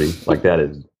worked 40. Like that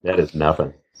is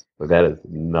nothing. Like that is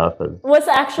nothing. What's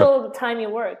the actual time you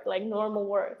work? Like normal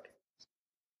work?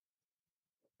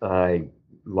 A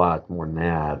lot more than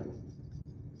that.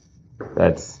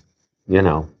 That's,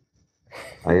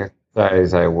 I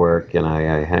exercise, I work, and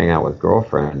I hang out with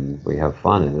girlfriend. We have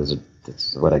fun, and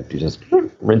it's what I do, just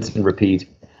rinse and repeat.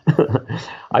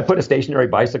 I put a stationary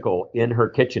bicycle in her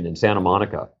kitchen in Santa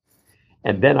Monica,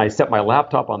 and then I set my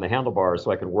laptop on the handlebars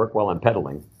so I could work while I'm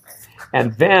pedaling.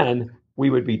 And then we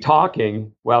would be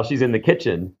talking while she's in the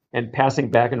kitchen and passing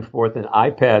back and forth an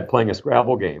iPad playing a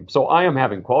Scrabble game. So I am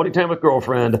having quality time with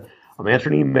girlfriend, I'm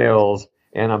answering emails,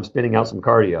 and I'm spinning out some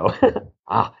cardio.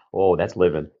 That's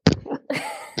living.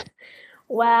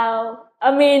 Wow.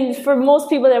 I mean, for most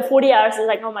people, that 40 hours is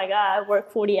like, oh my God, I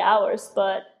work 40 hours,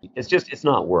 but... It's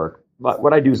not work. But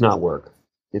what I do is not work.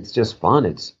 It's just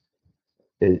fun.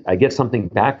 I get something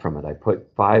back from it. I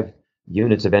put 5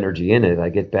 units of energy in it. I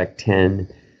get back 10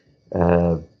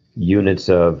 units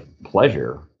of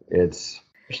pleasure.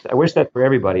 I wish that for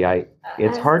everybody.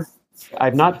 It's hard.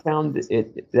 I've not found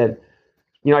it that,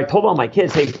 I told all my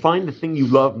kids, hey, find the thing you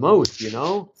love most, and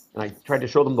I tried to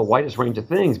show them the widest range of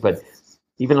things, but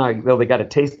even though they got a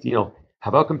taste, how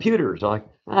about computers? They're like,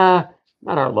 not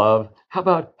our love. How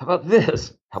about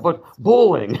this? How about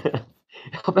bowling?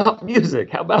 How about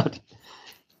music?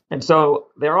 And so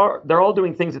they're all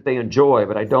doing things that they enjoy,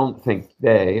 but I don't think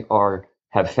they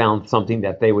have found something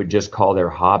that they would just call their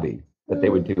hobby, that they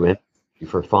would do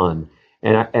for fun.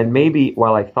 And maybe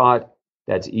while I thought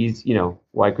that's easy,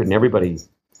 why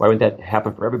wouldn't that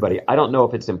happen for everybody? I don't know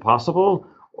if it's impossible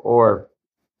or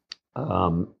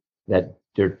that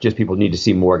people need to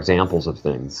see more examples of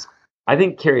things. I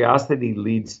think curiosity can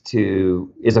lead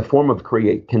to a form of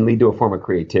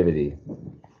creativity.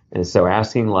 And so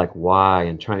asking like why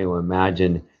and trying to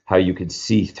imagine how you could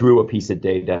see through a piece of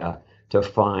data to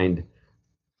find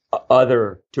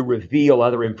to reveal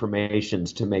other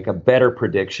informations, to make a better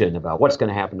prediction about what's going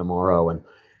to happen tomorrow. And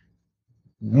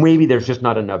maybe there's just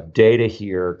not enough data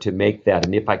here to make that.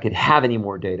 And if I could have any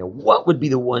more data, what would be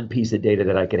the one piece of data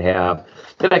that I could have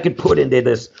that I could put into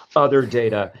this other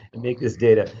data and make this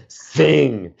data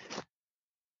sing?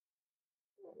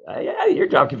 Yeah, your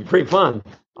job can be pretty fun.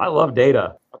 I love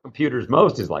data. Computers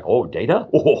most is like, data?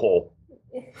 Oh.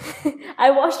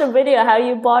 I watched a video how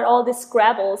you bought all these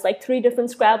Scrabbles, like 3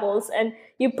 different Scrabbles, and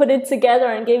you put it together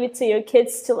and gave it to your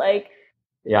kids to like...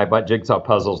 Yeah, I bought jigsaw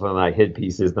puzzles, and then I hid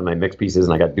pieces, then I mixed pieces,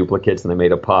 and I got duplicates, and I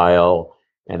made a pile,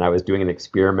 and I was doing an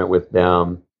experiment with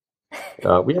them.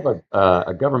 We have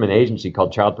a government agency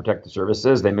called Child Protective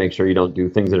Services. They make sure you don't do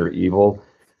things that are evil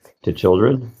to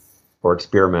children or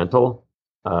experimental.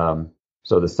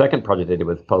 So the second project I did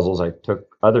with puzzles, I took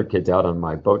other kids out on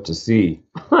my boat to sea.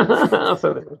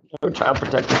 So there was no Child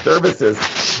Protective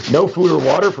Services, no food or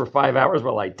water for 5 hours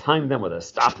while I timed them with a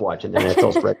stopwatch and an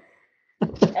Excel spreadsheet.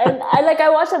 And I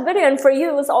watched a video, and for you,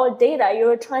 it was all data. You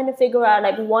were trying to figure out,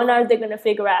 like, 1 hour they're going to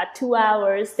figure out, 2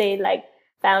 hours they, like,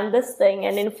 found this thing.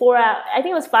 And in 4 hours, I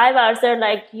think it was 5 hours, they're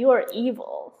like, you are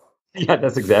evil. Yeah,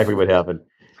 that's exactly what happened.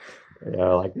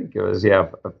 Yeah, I think it was,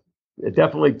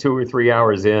 definitely 2 or 3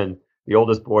 hours in. The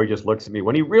oldest boy just looks at me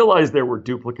when he realized there were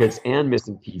duplicates and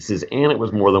missing pieces, and it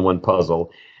was more than one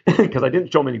puzzle, because I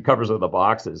didn't show him any covers of the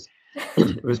boxes.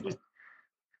 It was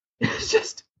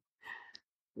just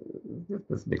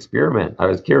this experiment. I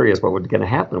was curious what was going to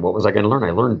happen. What was I going to learn?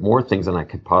 I learned more things than I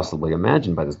could possibly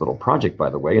imagine by this little project,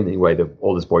 by the way. And anyway, the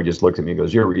oldest boy just looks at me and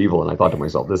goes, "You're evil." And I thought to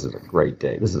myself, this is a great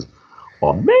day. This is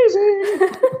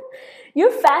amazing.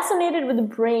 You're fascinated with the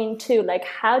brain too. Like,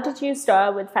 how did you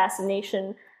start with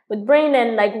fascination with brain,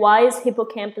 and like, why is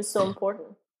hippocampus so important?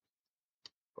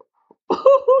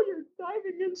 Oh, you're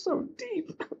diving in so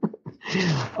deep.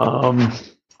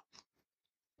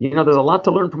 There's a lot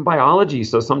to learn from biology.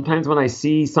 So sometimes when I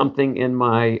see something in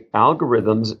my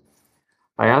algorithms,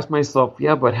 I ask myself,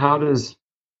 yeah, but how did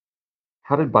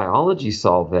biology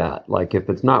solve that? Like, if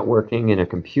it's not working in a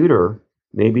computer,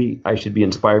 maybe I should be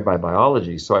inspired by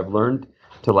biology. So I've learned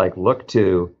to look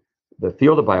to the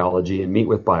field of biology and meet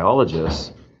with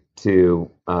biologists to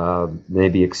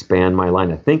maybe expand my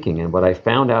line of thinking. And what I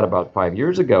found out about 5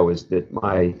 years ago is that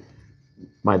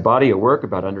my body of work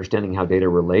about understanding how data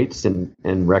relates and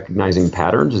recognizing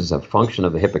patterns is a function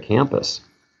of the hippocampus.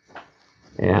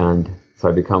 And so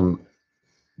I become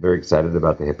very excited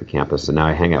about the hippocampus. And now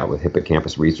I hang out with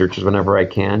hippocampus researchers whenever I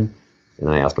can. And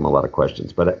I ask them a lot of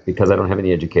questions. But because I don't have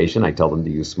any education, I tell them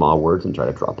to use small words and try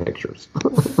to draw pictures.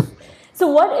 So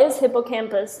what is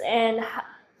hippocampus? And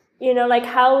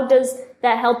how does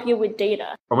that help you with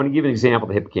data? I'm going to give an example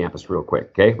of the hippocampus real quick.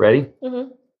 Okay, ready?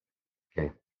 Mm-hmm.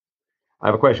 Okay. I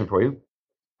have a question for you.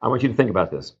 I want you to think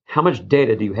about this. How much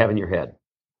data do you have in your head?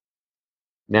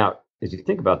 Now, as you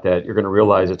think about that, you're going to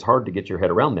realize it's hard to get your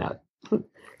head around that.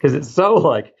 Because it's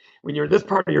so when you're in this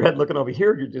part of your head looking over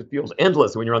here, it just feels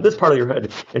endless. When you're on this part of your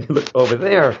head and you look over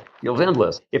there, it feels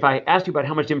endless. If I asked you about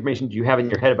how much information do you have in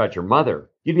your head about your mother,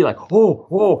 you'd be like,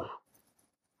 oh,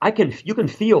 you can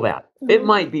feel that. Mm-hmm. It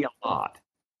might be a lot,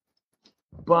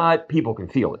 but people can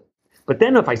feel it. But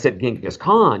then if I said Genghis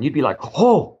Khan, you'd be like,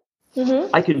 oh,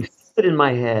 mm-hmm. I can feel it in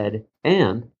my head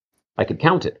and I could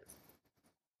count it.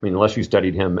 I mean, unless you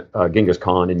studied him, Genghis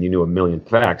Khan, and you knew a million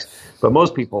facts. But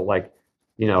most people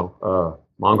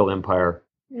Mongol Empire.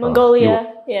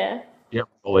 Mongolia,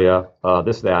 Mongolia,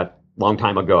 this, that, long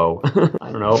time ago.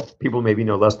 I don't know. People maybe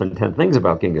know less than 10 things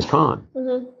about Genghis Khan.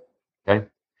 Mm-hmm. Okay.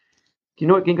 Do you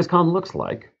know what Genghis Khan looks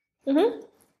like? Mm-hmm.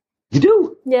 You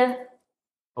do? Yeah.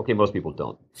 Okay, most people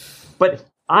don't. But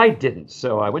I didn't.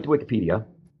 So I went to Wikipedia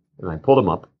and I pulled him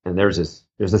up, and there's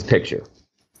this picture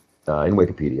in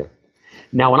Wikipedia.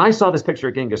 Now, when I saw this picture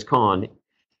of Genghis Khan,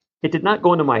 it did not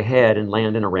go into my head and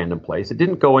land in a random place. It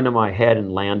didn't go into my head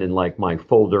and land in my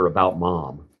folder about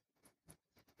mom.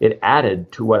 It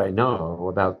added to what I know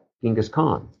about Genghis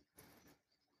Khan.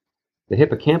 The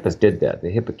hippocampus did that. The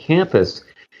hippocampus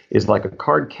is like a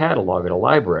card catalog at a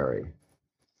library.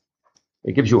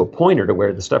 It gives you a pointer to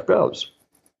where the stuff goes.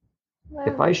 Wow.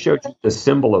 If I showed you the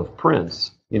symbol of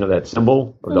Prince, that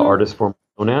symbol of the artist form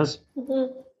known as,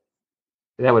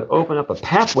 that would open up a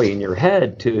pathway in your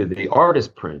head to the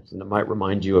artist Prince, and it might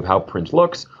remind you of how Prince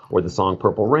looks, or the song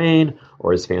Purple Rain,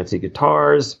 or his fancy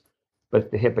guitars. But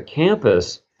the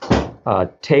hippocampus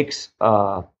takes,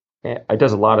 it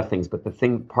does a lot of things, but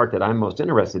the part that I'm most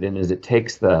interested in is it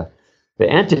takes the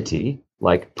entity,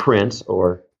 like Prince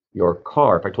or your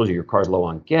car. If I told you your car's low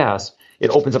on gas,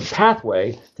 it opens up a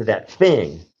pathway to that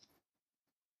thing,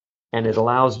 and it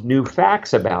allows new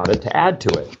facts about it to add to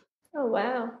it. Oh,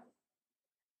 wow.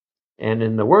 And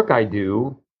in the work I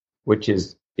do, which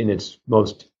is in its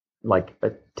most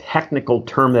a technical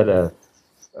term that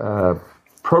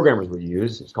programmers would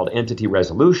use, it's called entity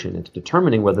resolution. It's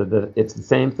determining whether it's the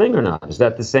same thing or not. Is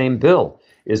that the same Bill?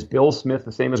 Is Bill Smith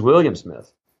the same as William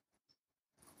Smith?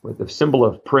 With the symbol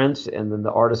of Prince and then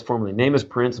the artist formerly named as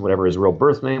Prince, whatever his real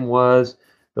birth name was,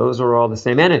 those are all the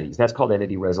same entities. That's called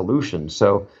entity resolution.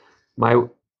 So my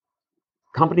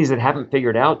companies that haven't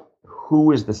figured out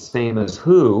who is the same as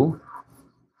who,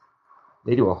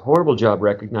 they do a horrible job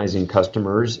recognizing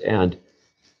customers and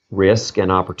risk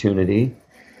and opportunity.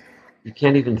 You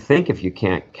can't even think if you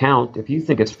can't count. If you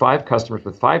think it's 5 customers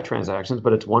with 5 transactions,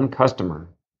 but it's 1 customer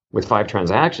with 5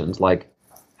 transactions,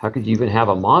 how could you even have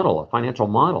a financial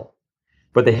model?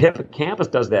 But the hippocampus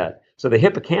does that. So the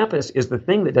hippocampus is the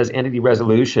thing that does entity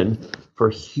resolution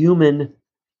for human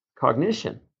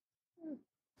cognition.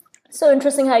 So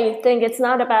interesting how you think it's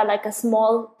not about a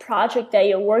small project that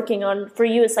you're working on. For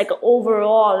you, it's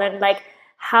overall, and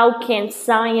how can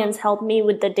science help me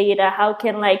with the data? How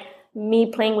can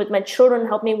me playing with my children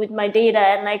help me with my data?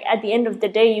 And at the end of the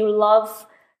day, you love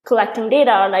collecting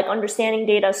data or understanding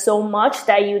data so much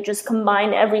that you just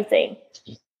combine everything.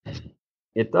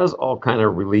 It does all kind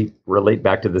of relate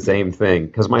back to the same thing,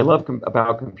 because my love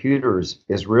about computers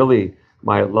is really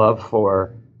my love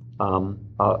for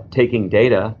taking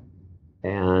data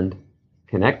and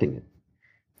connecting it.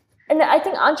 And I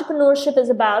think entrepreneurship is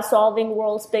about solving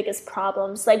world's biggest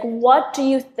problems. What do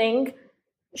you think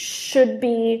should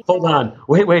be... Hold on.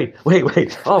 Wait.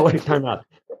 Oh, wait, time out.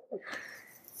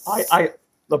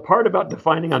 the part about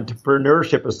defining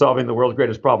entrepreneurship as solving the world's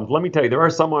greatest problems. Let me tell you, there are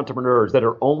some entrepreneurs that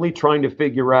are only trying to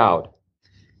figure out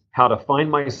how to find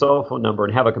my cell phone number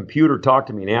and have a computer talk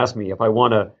to me and ask me if I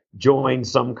want to join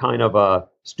some kind of a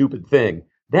stupid thing.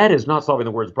 That is not solving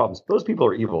the world's problems. Those people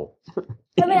are evil.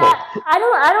 I mean,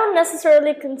 I don't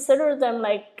necessarily consider them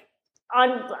like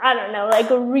like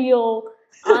a real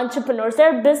entrepreneurs.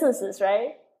 They're businesses,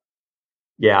 right?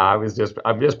 Yeah,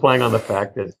 I'm just playing on the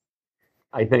fact that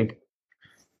I think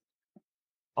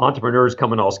entrepreneurs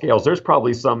come in all scales. There's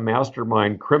probably some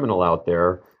mastermind criminal out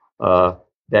there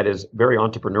that is very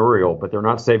entrepreneurial, but they're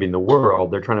not saving the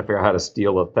world. They're trying to figure out how to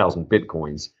steal 1,000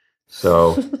 Bitcoins.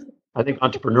 So I think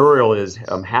entrepreneurial is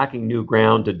hacking new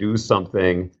ground to do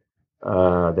something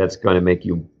that's going to make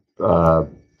you, I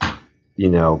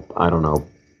don't know,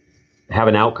 have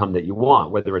an outcome that you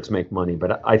want, whether it's make money.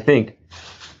 But I think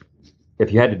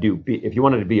if you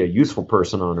wanted to be a useful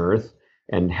person on Earth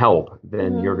and help,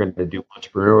 then you're going to do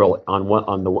entrepreneurial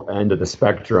on the end of the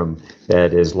spectrum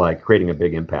that is like creating a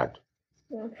big impact.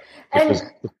 Yeah. And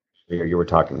you were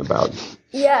talking about.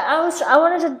 Yeah, I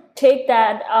wanted to take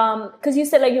that because you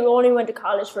said like you only went to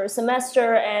college for a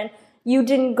semester and you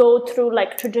didn't go through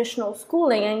like traditional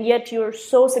schooling, and yet you're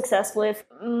so successful. If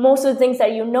most of the things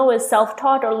that you know is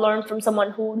self-taught or learned from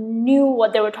someone who knew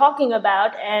what they were talking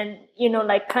about and,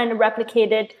 like kind of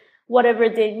replicated whatever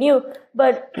they knew.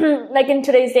 But like in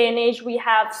today's day and age, we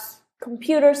have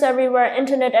computers everywhere,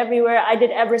 internet everywhere. I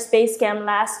did Everest Base Camp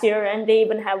last year and they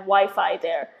even have Wi-Fi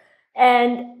there.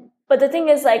 But the thing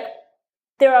is, like,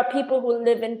 there are people who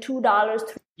live in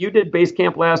 $2. You did base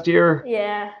camp last year?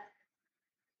 Yeah.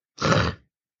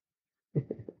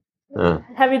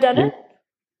 Have you done it?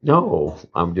 No,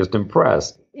 I'm just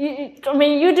impressed. You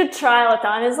did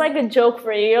triathlon. It's like a joke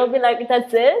for you. You'll be like,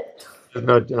 that's it?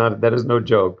 No, that is no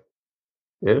joke.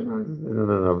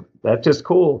 No. That's just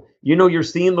cool. You're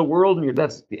seeing the world, and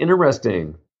that's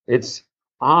interesting. It's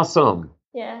awesome.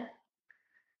 Yeah.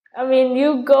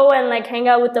 You go and like hang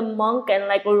out with a monk and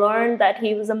like learn that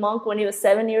he was a monk when he was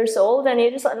 7 years old, and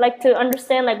you just like to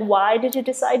understand like why did you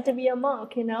decide to be a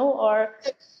monk, or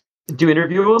did you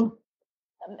interview him?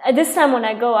 At this time when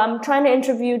I go, I'm trying to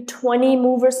interview 20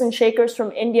 movers and shakers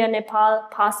from India, Nepal,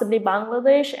 possibly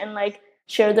Bangladesh, and like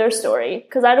share their story,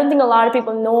 because I don't think a lot of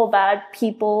people know about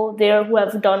people there who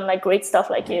have done like great stuff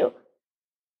like you.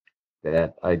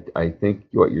 That I think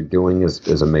what you're doing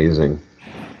is amazing.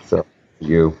 So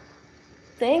you.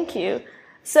 Thank you.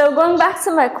 So going back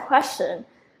to my question,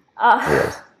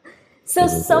 yes. So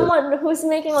someone who's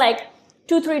making like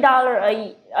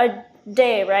 $2-3 a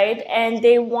day, right, and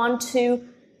they want to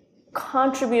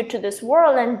contribute to this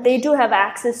world, and they do have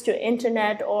access to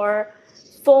internet or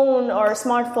phone or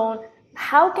smartphone,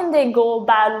 how can they go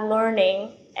about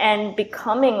learning and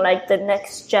becoming like the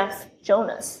next Jeff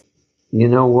Jonas? You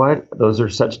know what? Those are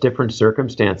such different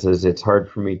circumstances. It's hard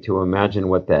for me to imagine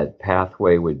what that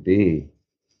pathway would be.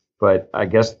 But I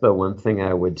guess the one thing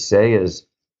I would say is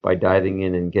by diving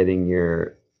in and getting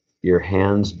your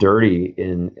hands dirty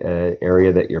in an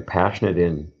area that you're passionate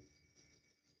in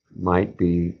might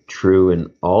be true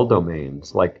in all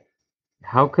domains. Like,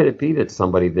 how could it be that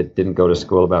somebody that didn't go to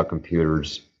school about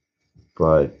computers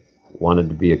but wanted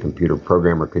to be a computer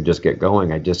programmer could just get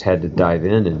going? I just had to dive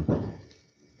in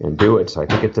and do it. So I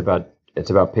think it's about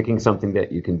picking something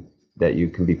that you can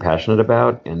be passionate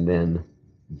about and then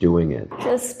doing it.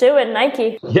 Just do it,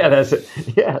 Nike. Yeah, that's it.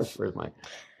 Yes.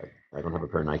 I don't have a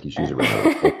pair of Nike shoes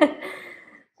around.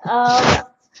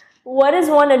 What is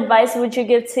one advice would you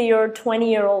give to your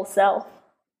 20-year-old self?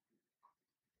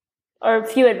 Or a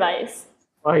few advice?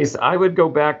 I would go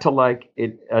back to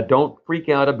don't freak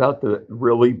out about the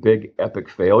really big epic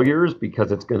failures,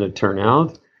 because it's going to turn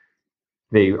out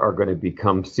they are going to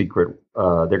become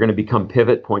they're going to become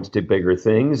pivot points to bigger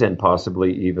things and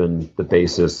possibly even the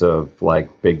basis of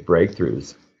like big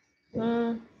breakthroughs.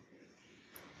 You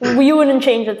wouldn't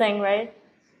change a thing, right?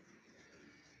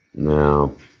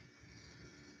 No.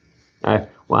 I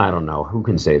don't know. Who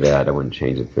can say that? I wouldn't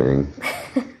change a thing.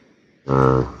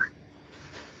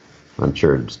 I'm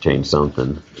sure it's changed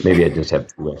something. Maybe I just have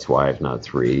 2 ex-wives, not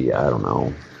 3. I don't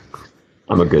know.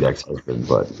 I'm a good ex-husband,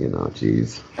 but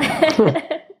geez.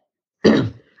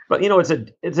 But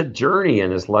it's a journey,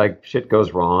 and it's like shit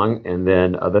goes wrong, and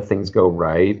then other things go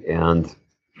right. And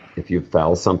if you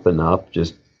foul something up,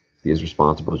 just be as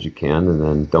responsible as you can, and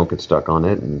then don't get stuck on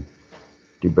it, and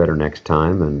do better next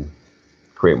time, and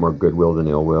create more goodwill than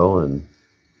ill will, and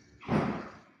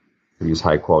use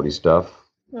high quality stuff.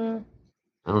 I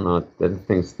don't know.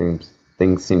 Things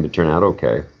seem to turn out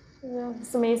okay. Yeah,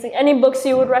 it's amazing. Any books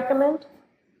you would recommend?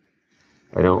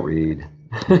 I don't read.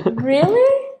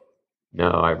 Really? No,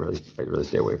 I really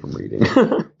stay away from reading.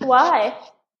 Why?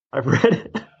 I've read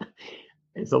it.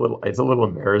 It's a little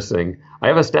embarrassing. I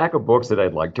have a stack of books that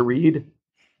I'd like to read,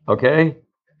 okay?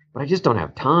 But I just don't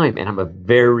have time, and I'm a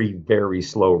very, very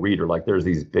slow reader. Like there's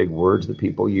these big words that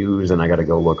people use, and I got to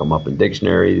go look them up in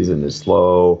dictionaries, and it's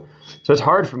slow. So it's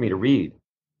hard for me to read.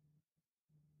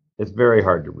 It's very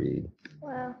hard to read.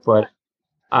 Wow. But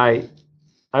I've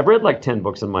read like 10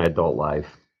 books in my adult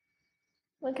life.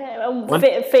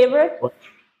 Okay. Favorite?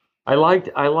 I liked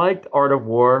Art of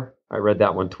War. I read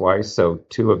that one twice, so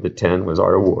 2 of the 10 was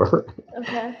Art of War.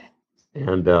 Okay.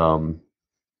 And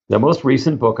the most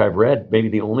recent book I've read, maybe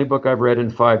the only book I've read in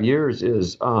 5 years,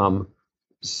 is Lee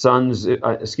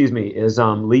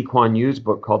Kuan Yew's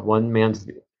book called One Man's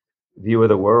View of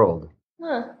the World.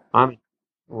 Huh. I'm an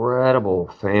incredible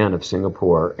fan of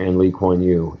Singapore and Lee Kuan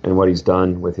Yew and what he's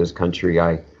done with his country.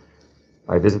 I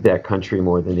visit that country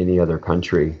more than any other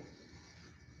country,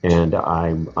 and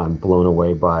I'm blown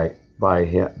away by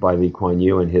Lee Kuan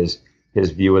Yew and his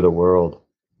view of the world.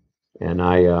 And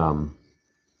I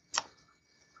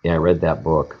read that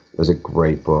book. It was a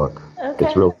great book. Okay.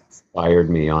 It's really inspired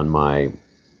me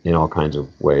in all kinds of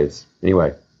ways.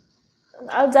 Anyway,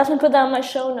 I'll definitely put that on my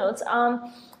show notes.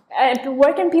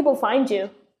 Where can people find you?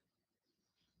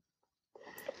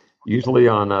 usually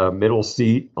on a middle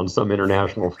seat on some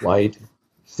international flight,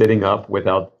 sitting up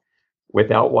without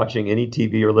watching any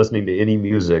TV or listening to any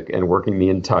music and working the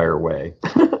entire way.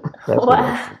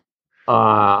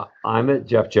 Wow. I'm at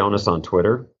Jeff Jonas on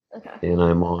Twitter. Okay. And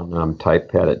I'm on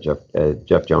TypePad at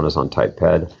Jeff Jonas on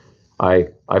TypePad. I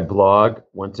blog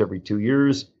once every 2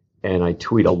 years, and I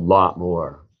tweet a lot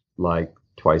more, like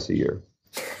twice a year.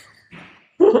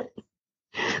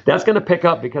 That's going to pick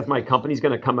up because my company's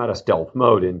going to come out of stealth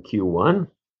mode in Q1.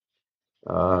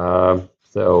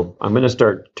 So I'm going to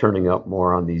start turning up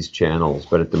more on these channels.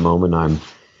 But at the moment, I'm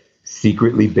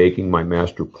secretly baking my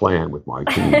master plan with my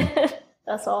team.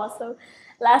 That's awesome.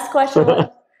 Last question.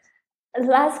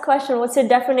 What's your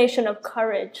definition of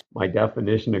courage? My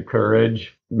definition of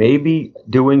courage, maybe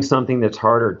doing something that's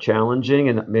hard or challenging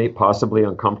and may possibly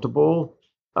uncomfortable,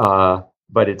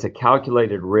 but it's a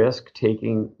calculated risk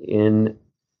taking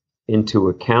into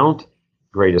account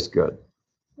greatest good.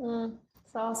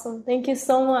 That's awesome. Thank you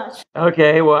so much.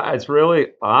 Okay, well, it's really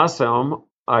awesome.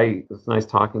 It's nice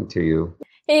talking to you.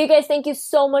 Hey, you guys, thank you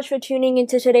so much for tuning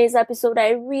into today's episode. I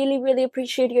really, really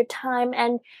appreciate your time.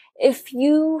 And if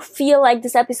you feel like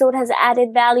this episode has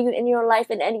added value in your life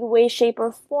in any way, shape,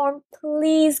 or form,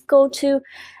 please go to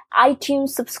iTunes,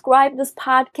 subscribe this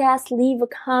podcast, leave a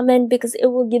comment, because it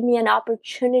will give me an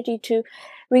opportunity to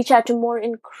reach out to more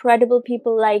incredible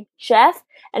people like Jeff.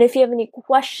 And if you have any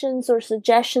questions or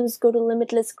suggestions, go to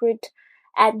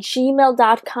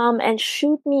limitlessgrit@gmail.com and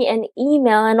shoot me an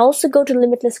email, and also go to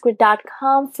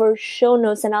limitlessgrit.com for show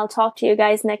notes, and I'll talk to you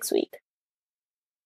guys next week.